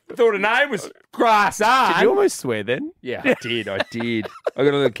bloody thought her name was Croissant. Did you almost swear then? Yeah, I did. I got a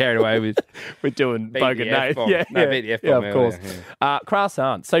little carried away with doing beat Bogan the Nate. F-bomb. Yeah, No, yeah. beat the Yeah, F-bomb of course. earlier,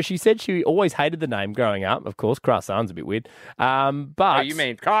 Croissant. So she said she always hated the name growing up. Of course, croissant's a bit weird. But Oh, you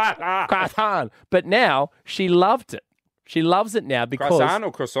mean croissant? croissant. But now she loved it. She loves it now because Croissant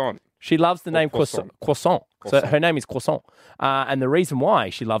or croissant? she loves the Or name croissant? Croissant. So Croissant. her name is Croissant. And the reason why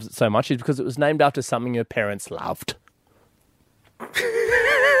she loves it so much is because it was named after something her parents loved.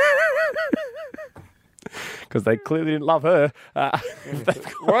 because they clearly didn't love her.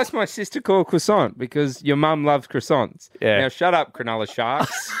 Why's my sister called Croissant? Because your mum loves croissants. Yeah. Now shut up, Cronulla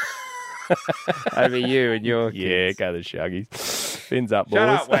Sharks. Over you and your kids. Yeah, go the Shuggies. Fins up, boys. Shut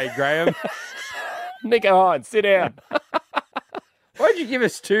up, Wade Graham. Nico Hines, sit down. Why'd you give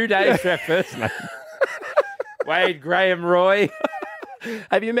us 2 days for our first name? Wade Graham Roy.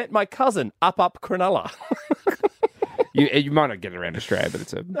 Have you met my cousin, Up Cronulla? You might not get around Australia, but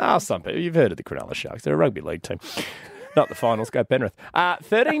it's a... Oh, some people. You've heard of the Cronulla Sharks. They're a rugby league team. Not the finals. Go Penrith.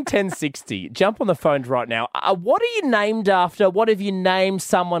 13 10 60. Jump on the phones right now. What are you named after? What have you named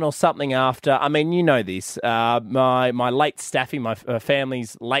someone or something after? I mean, you know this. My late Staffy, my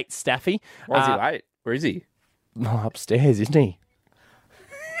family's late Staffy. Why is he late? Where is he? Upstairs, isn't he?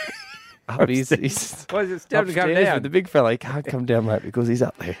 He's Why is it still to come upstairs down? with the big fella. He can't come down, mate, because he's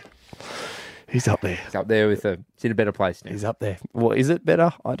up there. He's up there. He's up there with he's in a better place now. He's up there. Well, is it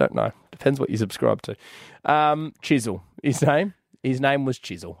better? I don't know. Depends what you subscribe to. Chisel, his name. His name was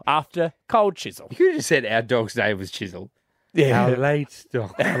Chisel, after Cold Chisel. You could have just said our dog's name was Chisel. Yeah. Our late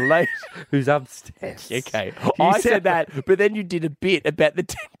dog. Our late. Who's upstairs. Okay. You I said that, but then you did a bit about the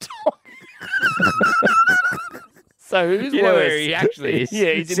dead dog. So who's You know worse? where he actually is?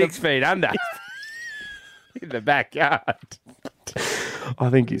 Yeah, he's 6 feet under. In the backyard. I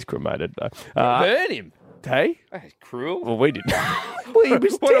think he's cremated, though. Burn him. Hey? That's cruel. Well, we didn't. Well, he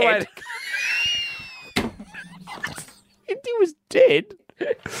was What a dead. He was dead.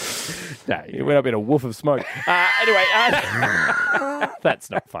 No, he went up in a woof of smoke. Anyway, that's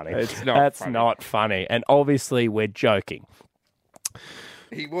not funny. It's not That's funny. not funny. And obviously, we're joking.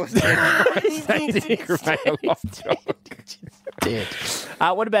 He was dead. They didn't cremate a lost dog. Dead.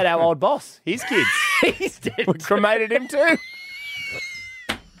 What about our old boss? His kids. He's dead. We cremated him too.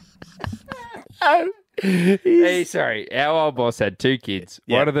 Sorry, our old boss had 2 kids.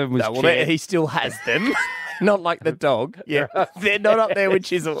 One of them was Chad. he still has them. Not like the dog. Yeah. They're not up there with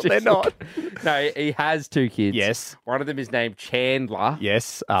Chisel. They're not. No, he has 2 kids. Yes. One of them is named Chandler.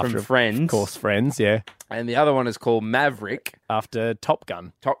 Yes. From Friends. Of course, Friends, yeah. And the other one is called Maverick. After Top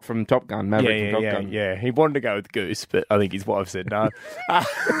Gun. From Top Gun. Maverick from Top Gun. Yeah. He wanted to go with Goose, but I think his wife said no.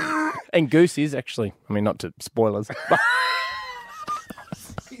 And Goose is actually, I mean, not to spoilers.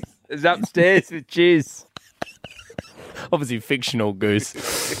 Is upstairs with Chiz. Obviously, fictional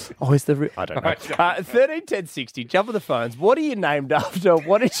Goose. Oh, is the I don't know. 13 10 60. Jump on the phones. What are you named after?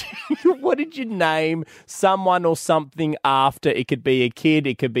 What did you name someone or something after? It could be a kid.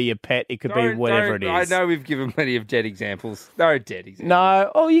 It could be a pet. It could be whatever it is. I know we've given plenty of dead examples. No dead examples. No.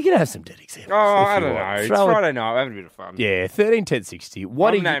 Oh, you can have some dead examples. Oh, I if you don't want. know. It's Throw it- Friday night. We're having a bit of fun. Yeah, 13 10 60. What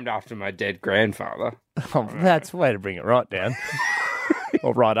I'm are you? named after my dead grandfather. Oh, that's a way to bring it right down.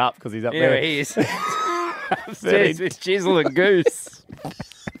 Or right up because he's up Yeah, there. he is. Upstairs with Chisel and Goose.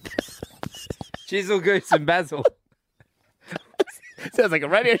 Chisel, Goose and Basil. Sounds like a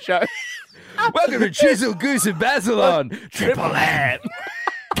radio show. Welcome to Chisel, Goose and Basil on Triple M.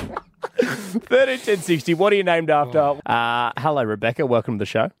 13 10 60. What are you named after? Hello, Rebecca. Welcome to the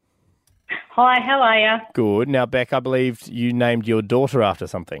show. Hi, how are you? Good. Now, Beck, I believe you named your daughter after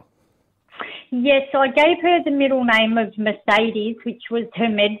something. Yes, so I gave her the middle name of Mercedes, which was her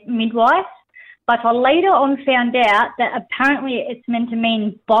midwife. But I later on found out that apparently it's meant to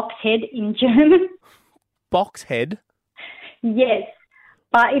mean box head in German. Box head? Yes.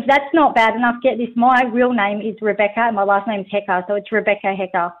 But if that's not bad enough, get this, my real name is Rebecca and my last name's Hecker, so it's Rebecca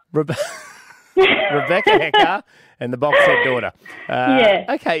Hecker. Rebecca Hecker and the box head daughter. Yeah.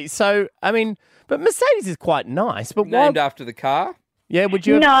 Okay, so, I mean, but Mercedes is quite nice. But Named why? after the car? Yeah, would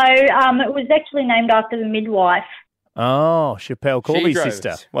you? No, it was actually named after the midwife. Oh, Chappelle Corby's drove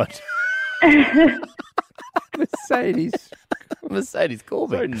sister. it. What? Mercedes. Mercedes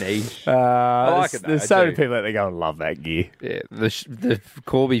Corby. So niche. I like it, though. There's I so do. many people that they go and love that gear. Yeah, the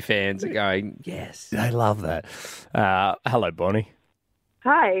Corby fans are going, yes. They love that. Hello, Bonnie.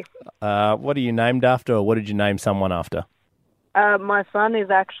 Hi. What are you named after, or what did you name someone after? My son is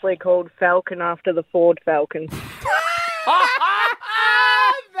actually called Falcon after the Ford Falcon.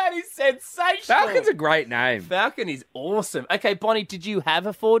 That is sensational. Falcon's a great name. Falcon is awesome. Okay, Bonnie, did you have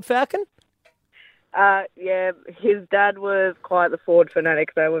a Ford Falcon? Yeah, his dad was quite the Ford fanatic,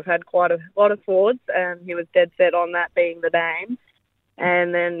 so we've had quite a lot of Fords, and he was dead set on that being the name.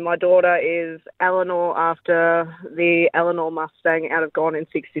 And then my daughter is Eleanor after the Eleanor Mustang out of Gone in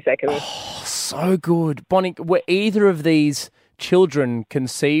 60 Seconds. Oh, so good. Bonnie, were either of these children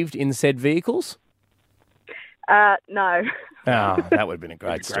conceived in said vehicles? No. Oh, that would have been a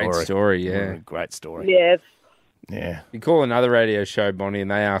great story. Great story, yeah. Great story. Yes. Yeah. You call another radio show, Bonnie, and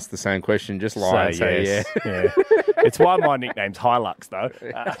they ask the same question, just lie and say yes. yeah. Yeah. It's why my nickname's Hilux, though.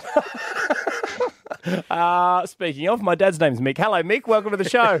 Speaking of, my dad's name's Mick. Hello, Mick. Welcome to the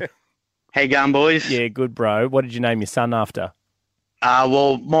show. How you going, boys? Yeah, good, bro. What did you name your son after?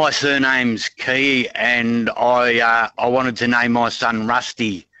 Well, my surname's Key, and I wanted to name my son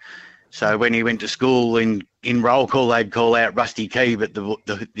Rusty. So when he went to school in roll call, they'd call out Rusty Key, but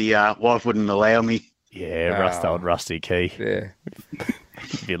the wife wouldn't allow me. Yeah, old Rusty Key. Yeah.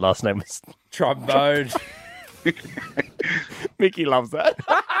 If your last name was Trombone. Mickey loves that.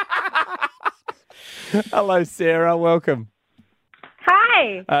 Hello, Sarah. Welcome.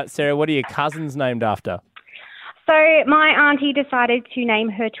 Hi. Sarah, what are your cousins named after? So my auntie decided to name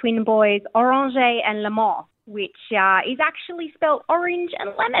her twin boys Orange and Lemon, which is actually spelled orange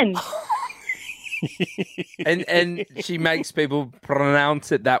and lemon. and she makes people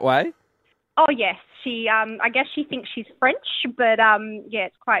pronounce it that way? Oh yes, she. I guess she thinks she's French, but yeah,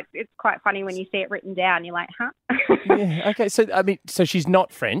 it's quite funny when you see it written down. You're like, huh? Yeah. Okay. So she's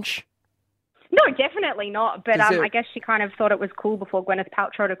not French. No, definitely not. But Is it- I guess she kind of thought it was cool before Gwyneth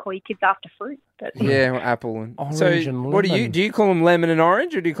Paltrow to call your kids after fruit. But Yeah, well, apple and Orange so. and What do lemon. you call them? Lemon and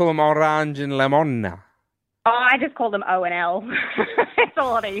orange, or do you call them orange and lemon? Oh, I just call them O and L. It's a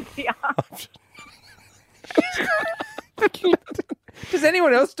lot easier. Does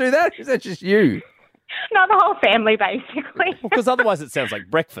anyone else do that? Or is that just you? Not the whole family, basically. Because otherwise it sounds like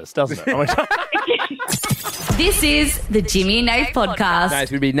breakfast, doesn't it? This is the Jimmy and Nate podcast. No,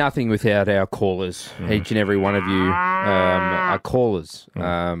 it would be nothing without our callers. Each and every one of you are callers.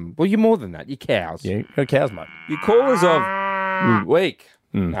 Well, you're more than that. You're cows. Yeah, you're cows, mate. You're callers of the week.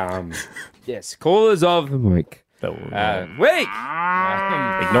 Yes, callers of the week. Week.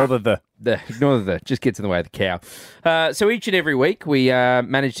 Ignore the. Ignore the. Just gets in the way of the cow. So each and every week we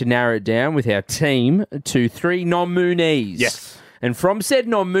manage to narrow it down with our team to 3 nominees. Yes. And from said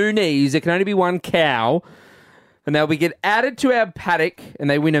nominees, there can only be one cow. And they'll be get added to our paddock, and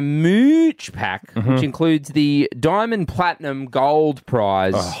they win a mooch pack, which includes the Diamond Platinum Gold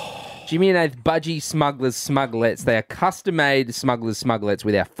Prize. Jimmy and Nath Budgie Smugglers Smugglettes. They are custom-made Smugglers Smugglettes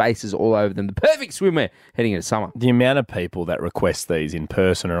with our faces all over them. The perfect swimwear heading into summer. The amount of people that request these in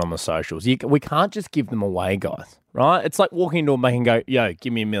person or on the socials, we can't just give them away, guys, right? It's like walking into a bank and go, yo,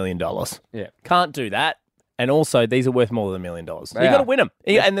 give me $1 million. Yeah. Can't do that. And also, these are worth more than $1 million. You've They got to are. win them.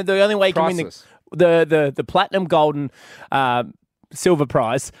 And the only way you can win Priceless. the platinum, golden, silver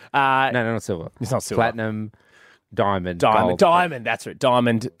prize. No, not silver. It's not silver. Platinum, diamond, Diamond, gold. that's right.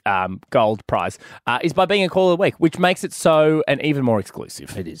 Diamond gold prize is by being a caller of the week, which makes it so and even more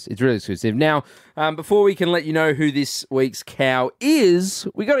exclusive. It is. It's really exclusive. Now, before we can let you know who this week's cow is,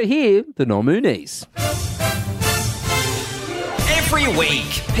 we got to hear the nominees. Every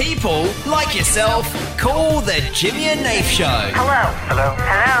week, people like yourself call the Jimmy and Nath Show. Hello. Hello.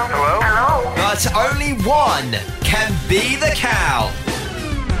 Hello. Hello. But only one can be the cow.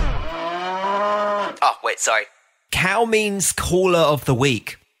 Oh, wait, sorry. Cow means caller of the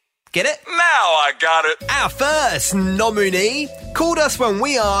week. Get it? Now I got it. Our first nominee called us when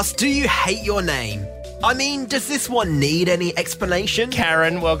we asked, do you hate your name? I mean, does this one need any explanation?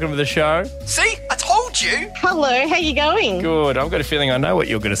 Karen, welcome to the show. See, I told you. Hello, how you going? Good. I've got a feeling I know what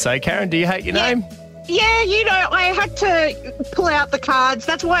you're going to say. Karen, do you hate your name? Yeah, you know, I had to pull out the cards.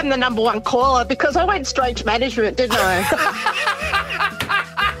 That's why I'm the number one caller, because I went straight to management, didn't I?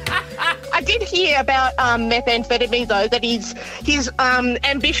 I did hear about methamphetamine, though, that his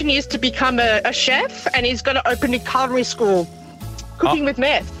ambition is to become a chef, and he's going to open a culinary school, cooking with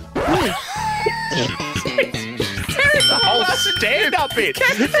meth. The whole stand-up bit.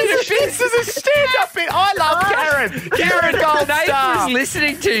 This is a stand-up bit. I love Karen. Karen Gold Nate Star. was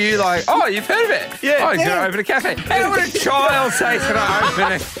listening to you like, oh, you've heard of it? Yeah. Oh, he's going to open a cafe. How would a child say he's going to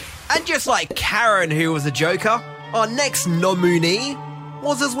open it? And just like Karen, who was a joker, our next nominee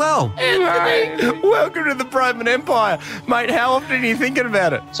was as well. Anthony, welcome to the Roman Empire. Mate, how often are you thinking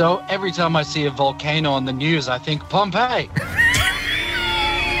about it? So every time I see a volcano on the news, I think Pompeii.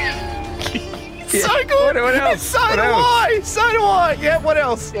 So good. What else? So What do else? I. So do I. Yeah, what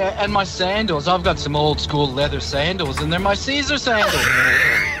else? Yeah, and my sandals. I've got some old school leather sandals, and they're my Caesar sandals.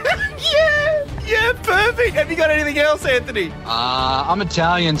 Yeah, perfect. Have you got anything else, Anthony? I'm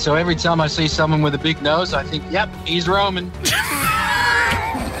Italian, so every time I see someone with a big nose, I think, yep, he's Roman.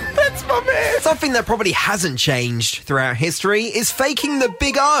 That's my man. Something that probably hasn't changed throughout history is faking the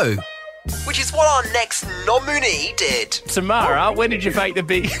big O, which is what our next nominee did. Samara, when did you fake the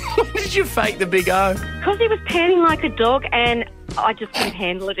big? When did you fake the big O? Because he was panting like a dog and I just couldn't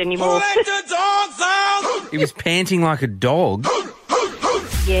handle it anymore. He was panting like a dog.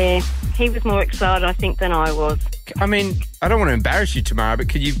 Yeah, he was more excited, I think, than I was. I mean, I don't want to embarrass you, Tamara, but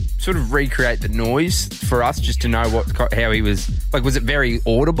could you sort of recreate the noise for us just to know how he was? Like, was it very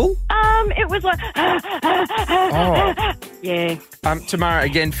audible? It was like, yeah. Tamara,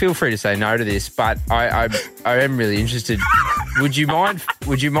 again, feel free to say no to this, but I am really interested. Would you mind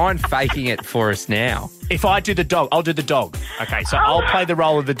faking it for us now? If I do the dog, I'll do the dog. Okay, so I'll play the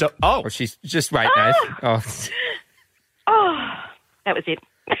role of the dog. Oh, she's just wait, Nath. Oh, that was it.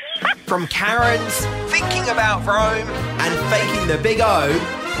 From Karen's thinking about Rome and faking the big O,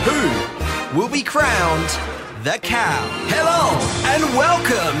 who will be crowned the cow? Hello and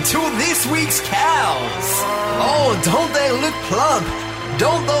welcome to this week's cows. Oh, don't they look plump?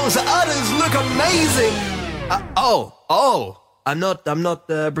 Don't those udders look amazing? I'm not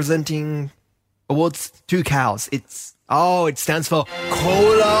presenting awards to cows. It stands for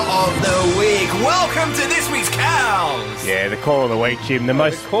Caller of the Week. Welcome to this week's cows. Yeah, the Caller of the Week, Jim. The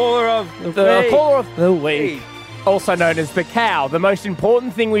Caller of the Week. Also known as the cow, the most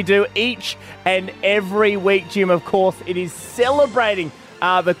important thing we do each and every week, Jim. Of course, it is celebrating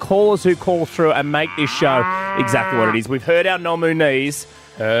the callers who call through and make this show exactly what it is. We've heard our nominees.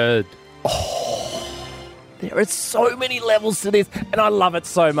 There are so many levels to this, and I love it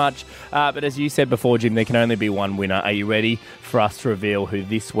so much. But as you said before, Jim, there can only be one winner. Are you ready for us to reveal who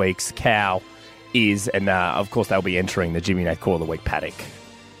this week's cow is? And, of course, they'll be entering the Jimmy Nath Call of the Week paddock.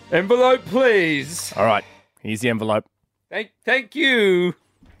 Envelope, please. All right. Here's the envelope. Thank you.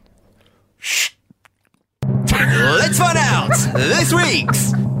 Shh. Let's find out this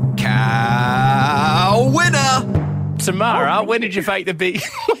week's cow winner. Tamara, when did you fake the big?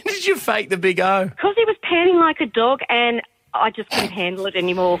 When did you fake the big O? Because he was panting like a dog and I just couldn't handle it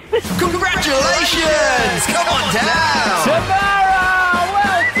anymore. Congratulations! Come on down! Tamara,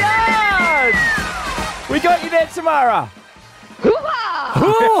 well done! We got you there, Tamara. Hoo-ha!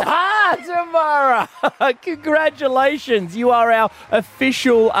 Hoo-ha, Tamara! Congratulations. You are our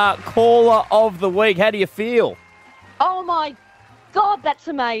official caller of the week. How do you feel? Oh, my God, that's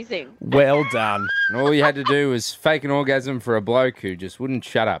amazing. Well done. And all you had to do was fake an orgasm for a bloke who just wouldn't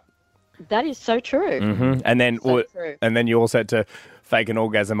shut up. That is so true. Mm-hmm. And then, So true. And then you also had to fake an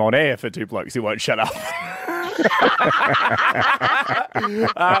orgasm on air for two blokes who won't shut up.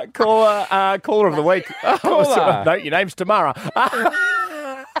 Caller of the week. Caller. No, your name's Tamara.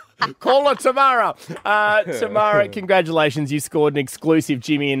 Caller Tamara. Tamara, congratulations. You scored an exclusive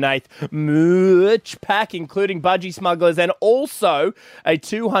Jimmy and Nath merch pack, including Budgie Smugglers, and also a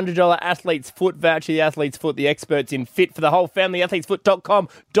 $200 Athlete's Foot voucher. The Athlete's Foot, the experts in fit for the whole family.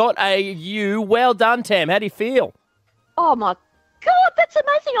 athletesfoot.com.au. Well done, Tam. How do you feel? Oh, my God, that's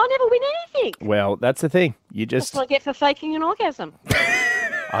amazing. I'll never win anything. Well, that's the thing. You just... That's what I get for faking an orgasm.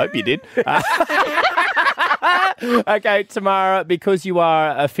 I hope you did. Okay, Tamara, because you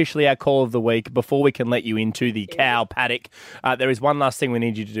are officially our call of the week, before we can let you into the cow paddock, there is one last thing we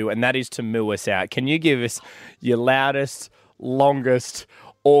need you to do, and that is to moo us out. Can you give us your loudest, longest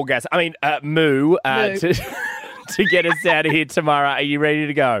orgasm? I mean, moo. To get us out of here, Tamara. Are you ready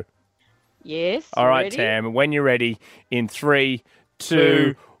to go? Yes. All right, ready? Tam. When you're ready, in 3,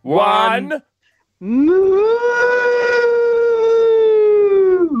 2, 1. Moo.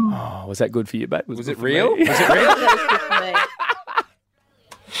 Oh, was that good for you, babe? Was good it for real? me? Was it real?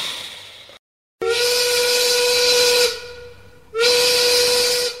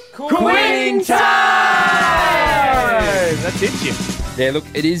 Quitting time! That's it, Jim. Yeah, look,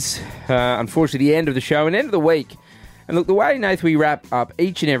 it is unfortunately the end of the show and end of the week. And look, the way, Nath, we wrap up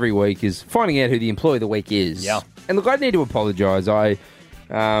each and every week is finding out who the employee of the week is. Yeah. And look, I need to apologise.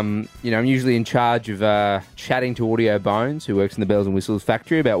 I'm usually in charge of chatting to Audio Bones, who works in the Bells and Whistles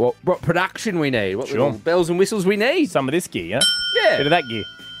factory, about what production we need, what little bells and whistles we need. Some of this gear, yeah? Yeah. Bit of that gear.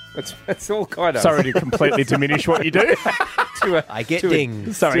 That's all kind of... Sorry to completely diminish what you do. I get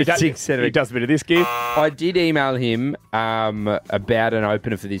dings. Sorry, he does a bit of this gear. I did email him about an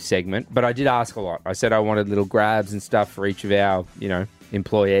opener for this segment, but I did ask a lot. I said I wanted little grabs and stuff for each of our,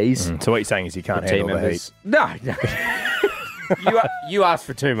 employees. So what you're saying is you can't handle the heat. No. You asked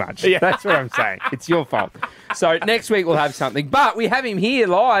for too much. Yeah. That's what I'm saying. It's your fault. So next week we'll have something. But we have him here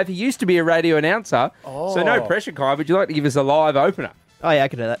live. He used to be a radio announcer. Oh. So no pressure, Kai. Would you like to give us a live opener? Oh, yeah, I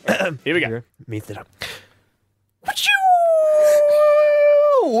can do that. Here we go. Mix it up.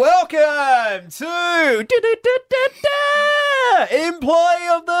 Welcome to Employee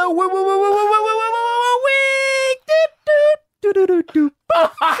of the Week.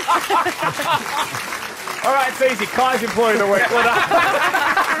 All right, it's easy. Kai's employee of the week. Well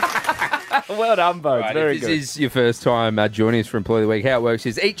done. Well done, Bones. Right, Very if good. this is your first time joining us for Employee of the Week, how it works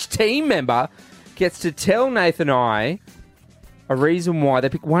is each team member gets to tell Nathan and I a reason why they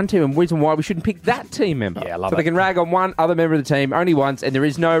pick one team and reason why we shouldn't pick that team member. Yeah, I love so it. they can rag on one other member of the team only once, and there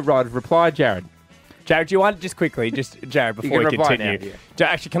is no right of reply, Jared. Jared, do you want just quickly, Jared, before we can reply continue? now, yeah.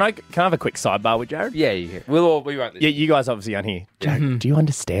 Actually, can I have a quick sidebar with Jared? Yeah, you can. We won't listen. Yeah, you guys obviously aren't here. Jared, do you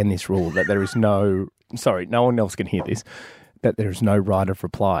understand this rule that there is no? Sorry, no one else can hear this. That there is no right of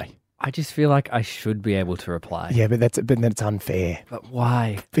reply. I just feel like I should be able to reply. Yeah, but then it's unfair. But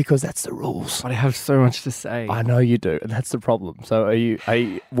why? Because that's the rules. But I have so much to say. I know you do, and that's the problem. So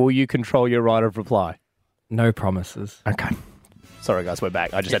will you control your right of reply? No promises. Okay. Sorry, guys, we're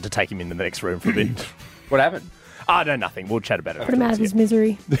back. I just had to take him in the next room for a bit. What happened? Oh, no, nothing. We'll chat about it. Put him out of his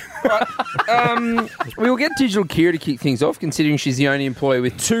misery. We will get Digital Kira to kick things off, considering she's the only employee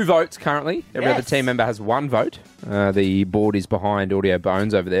with 2 votes currently. Every other team member has 1 vote. The board is behind Audio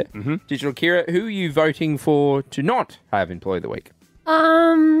Bones over there. Mm-hmm. Digital Kira, who are you voting for to not have Employee of the Week?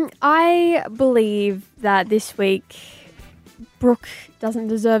 I believe that this week Brooke doesn't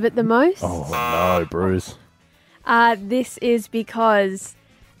deserve it the most. Oh, no, Bruce. This is because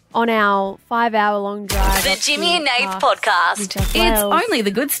on our 5-hour-long drive... The Jimmy and Nate podcast. It's only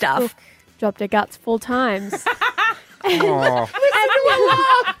the good stuff. Brooke dropped her guts 4 times. Oh.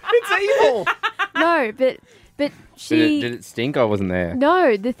 It's evil. No, but she... Did it stink? I wasn't there.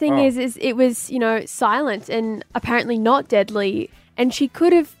 No, the thing is it was, silent and apparently not deadly, and she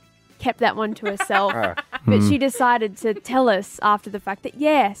could have kept that one to herself, but she decided to tell us after the fact that,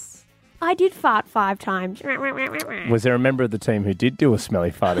 yes, I did fart 5 times. Was there a member of the team who did do a smelly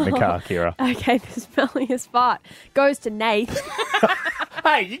fart in the car, Kira? Okay, the smelliest fart goes to Nate.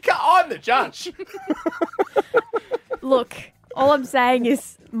 Hey, I'm the judge. Look, all I'm saying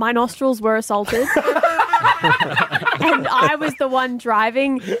is my nostrils were assaulted. And I was the one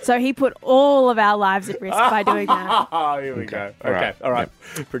driving, so he put all of our lives at risk by doing that. Oh, here we go. Okay, all right.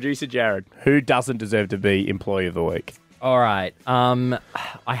 Yep. Producer Jared, who doesn't deserve to be Employee of the Week? All right. I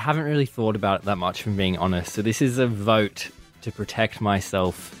haven't really thought about it that much, from being honest. So this is a vote to protect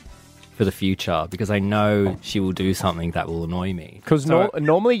myself for the future, because I know she will do something that will annoy me. Because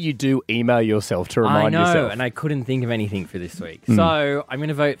normally you do email yourself to remind yourself. I know, and I couldn't think of anything for this week. So I'm going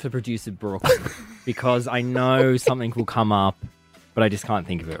to vote for producer Brooke because I know something will come up, but I just can't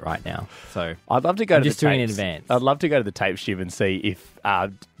think of it right now. So I'd love to go to just the doing it in tapes. advance. I'd love to go to the tape shiv and see if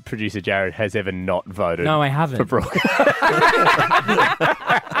producer Jared has ever not voted. No, I haven't. For Brooke.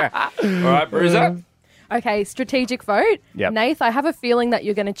 All right, Bruiser. Okay, strategic vote. Yep. Nath, I have a feeling that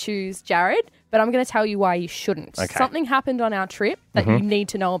you're going to choose Jared, but I'm going to tell you why you shouldn't. Okay. Something happened on our trip that you need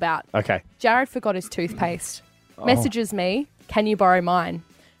to know about. Okay. Jared forgot his toothpaste. Messages me, can you borrow mine?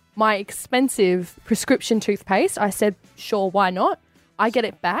 My expensive prescription toothpaste. I said, sure, why not? I get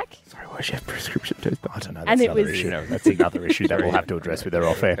it back. Sorry, why does she have prescription toothpaste? I don't know. That's And it another was- issue. No, that's another issue that we'll have to address with her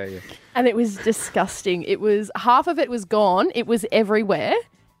off air. Okay, yeah. And it was disgusting. It was, half of it was gone. It was everywhere.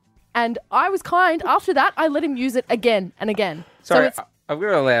 And I was kind. After that, I let him use it again and again. Sorry, So it's I'm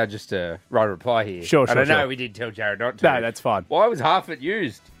going to allow just a right reply here. Sure, I know sure. we did tell Jared not to. No, that's fine. Why was half it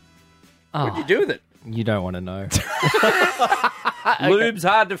used? What did you do with it? You don't want to know. Lube's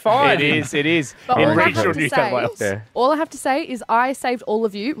hard to find. It is. But In all I regional have to New South say- Wales. Yeah. all I have to say is I saved all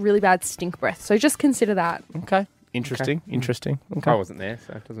of you really bad stink breath. So just consider that. Okay. Interesting. Okay. I wasn't there,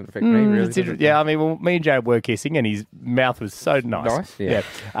 so it doesn't affect me, really. It's does it? yeah, I mean, well, me and Jared were kissing and his mouth was so nice. Nice, yeah.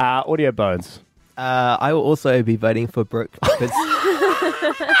 Audio Bones. I will also be voting for Brooke because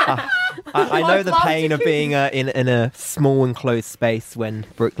I know the pain of being in a small enclosed space when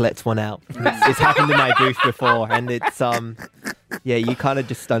Brooke lets one out. It's happened in my booth before, and it's you kind of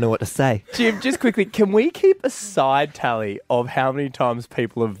just don't know what to say. Jim, just quickly, can we keep a side tally of how many times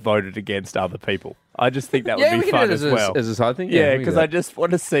people have voted against other people? I just think that Yeah, would we be can fun do it as as a- well. as a side thing. Yeah, Yeah, we can because do I that. just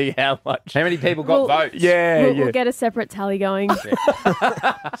want to see how much. How many people got votes? Yeah, We'll get a separate tally going.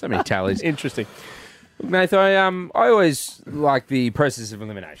 So many tallies. Interesting. Nathan, I always like the process of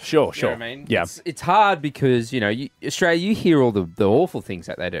elimination. Sure. You know what I mean? Yeah. It's hard because, Australia, you hear all the awful things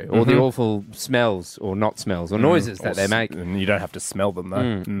that they do, all the awful smells or not smells or noises that they make. And you don't have to smell them,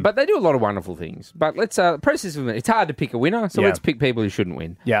 though. But they do a lot of wonderful things. But let's, process of it's hard to pick a winner, so Yeah. let's pick people who shouldn't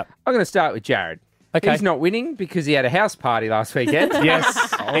win. Yeah. I'm going to start with Jared. Okay. He's not winning because he had a house party last weekend.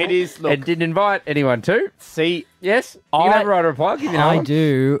 Yes, it is. Look, And didn't invite anyone to. see, Yes? You can have a right reply. I'll give you another I one.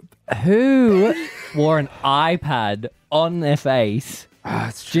 do. Who wore an iPad on their face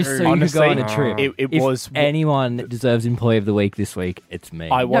just so you Honestly, could go on a trip? it If was- anyone deserves Employee of the Week this week, it's me.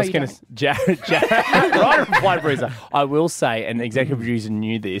 I was you going to... Jared, right reply, Bruiser. I will say, and the executive producer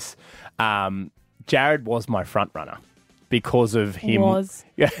knew this, Jared was my front runner because of him. Was.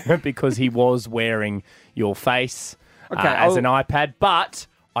 Yeah, because he was wearing your face as an iPad, but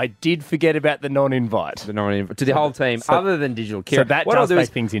I did forget about the non-invite. To the whole team, other than Digital Kira. So that What I'll does do make is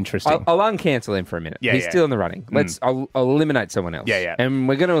things interesting. I'll uncancel him for a minute. Yeah, He's yeah. still in the running. I'll eliminate someone else. Yeah, yeah. And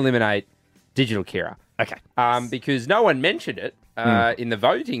we're going to eliminate Digital Kira. Okay. Because no one mentioned it in the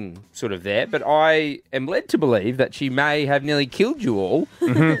voting sort of there, but I am led to believe that she may have nearly killed you all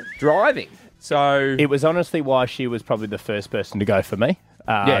driving. So it was honestly why she was probably the first person to go for me.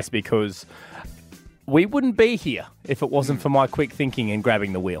 It's because we wouldn't be here if it wasn't for my quick thinking and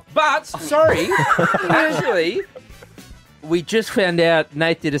grabbing the wheel. But, sorry, actually, we just found out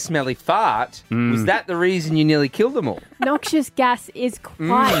Nate did a smelly fart. Was that the reason you nearly killed them all? Noxious gas is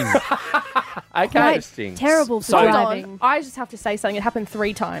quite, Okay. Interesting. terrible for Hold driving. on. I just have to say something. It happened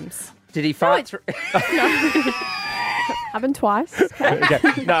 3 times. Did he fart? Happened twice.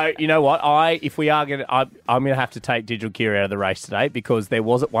 Okay. No, you know what? I'm going to have to take Digital Kira out of the race today because there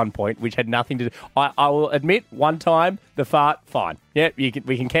was at one point which had nothing to do. I will admit, one time the fart, fine. Yeah, we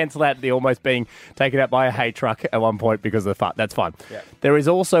can cancel out the almost being taken out by a hay truck at one point because of the fart. That's fine. Yeah. There is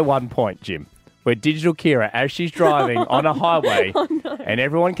also one point, Jim, where Digital Kira, as she's driving on a highway, and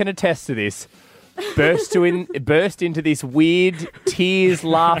everyone can attest to this, burst into this weird tears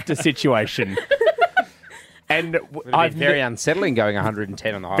laughter situation. And I've very unsettling going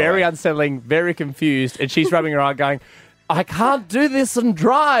 110 on the highway. Very unsettling, very confused, and she's rubbing her eye going, I can't do this and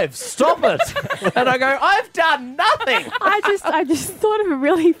drive. Stop it. And I go, I've done nothing. I just thought of a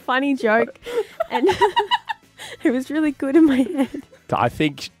really funny joke, and it was really good in my head. I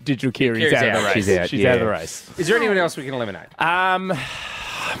think Digital Kira is out of the race. She's out of the race. Is there anyone else we can eliminate? I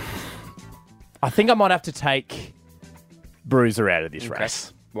think I might have to take Bruiser out of this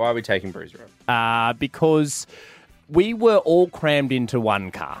race. Why are we taking Bruiser out? Because we were all crammed into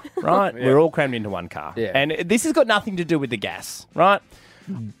one car, right? Yeah. We're all crammed into one car. Yeah. And this has got nothing to do with the gas, right?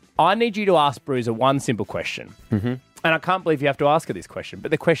 I need you to ask Bruiser one simple question. Mm-hmm. And I can't believe you have to ask her this question,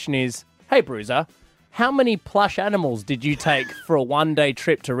 but the question is, hey, Bruiser, how many plush animals did you take for a one-day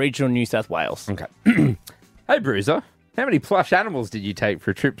trip to regional New South Wales? Okay. Hey, Bruiser, how many plush animals did you take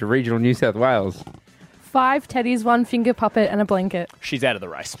for a trip to regional New South Wales? 5 teddies, 1 finger puppet, and a blanket. She's out of the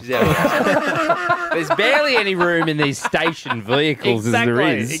race. There's barely any room in these station vehicles as there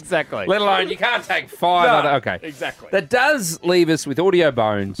is. Exactly. Let alone you can't take 5 No, other... Okay. exactly. That does leave us with Audio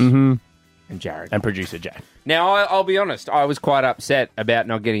Bones and Jared. And producer Jay. Now, I'll be honest, I was quite upset about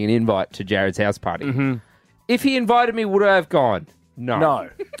not getting an invite to Jared's house party. If he invited me, would I have gone? No.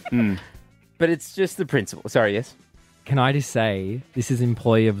 But it's just the principle. Sorry, yes? Can I just say, this is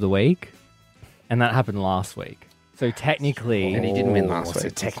Employee of the Week, and that happened last week. So technically... And he didn't win last It's a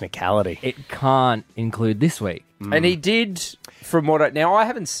week. technicality. It can't include this week. And he did, from what now I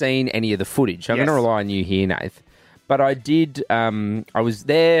haven't seen any of the footage. I'm Yes. going to rely on you here, Nath. But I did, I was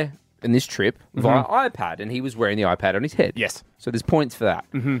there in this trip via iPad, and he was wearing the iPad on his head. Yes. So there's points for that.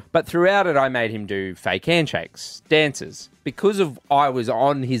 But throughout it, I made him do fake handshakes, dances. Because of I was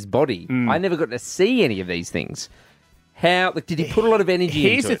on his body, I never got to see any of these things. How did he put a lot of energy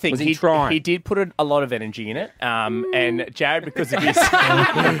Here's into the it? thing. Was he trying? He did put a lot of energy in it. And Jared, because of his...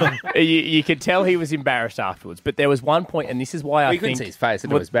 you could tell he was embarrassed afterwards. But there was one point, and this is why I We think... couldn't see his face.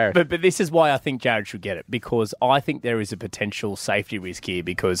 It was embarrassed. But this is why I think Jared should get it. Because I think there is a potential safety risk here.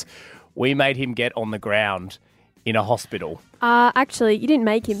 Because we made him get on the ground in a hospital. Actually, you didn't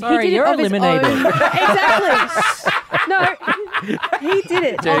make him. Sorry, he did you're it of his eliminated. own- Exactly. No, he did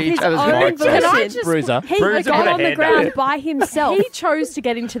it Dude, of each his other's own mics. Can I volition. just... Bruiser. He Bruiser got put a on the hand ground up. by himself. He chose to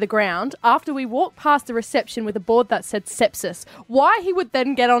get into the ground after we walked past the reception with a board that said sepsis. Why he would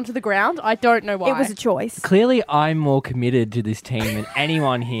then get onto the ground, I don't know why. It was a choice. Clearly, I'm more committed to this team than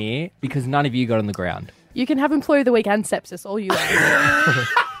anyone here because none of you got on the ground. You can have Employee of the Week and sepsis, all you want.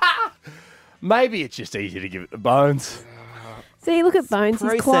 Maybe it's just easier to give it to Bones. See, look at Bones. He's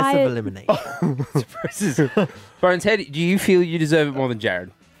Process quiet. of elimination. Bones, do you feel you deserve it more than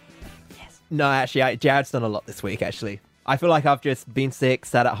Jared? No, actually, Jared's done a lot this week, actually. I feel like I've just been sick,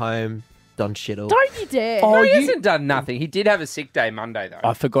 sat at home, done shit all. Don't you dare. Oh, he hasn't done nothing. He did have a sick day Monday, though.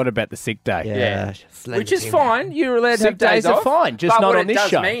 I forgot about the sick day. Yeah. Which is fine. You're allowed to Sick have days days are off. fine, just But not what on it this does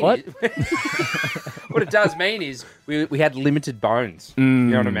show. mean What? What it does mean is we had limited bones. You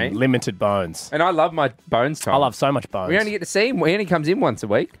know what I mean? Limited Bones. And I love my bones time. I love so much Bones. We only get to see him. He only comes in once a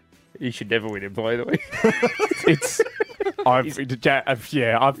week. You should never win Employee of the Week. I've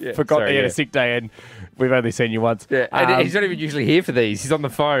forgot sorry, he had yeah. a sick day and we've only seen you once. Yeah, and he's not even usually here for these. He's on the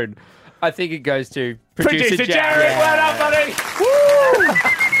phone. I think it goes to Producer Jared. Well done, buddy. Woo!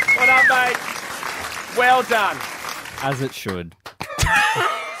 Well done, mate. Well done. As it should.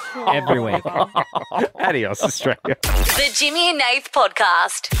 Every week. Adios, Australia. The Jimmy and Nath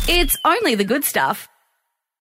Podcast. It's only the good stuff.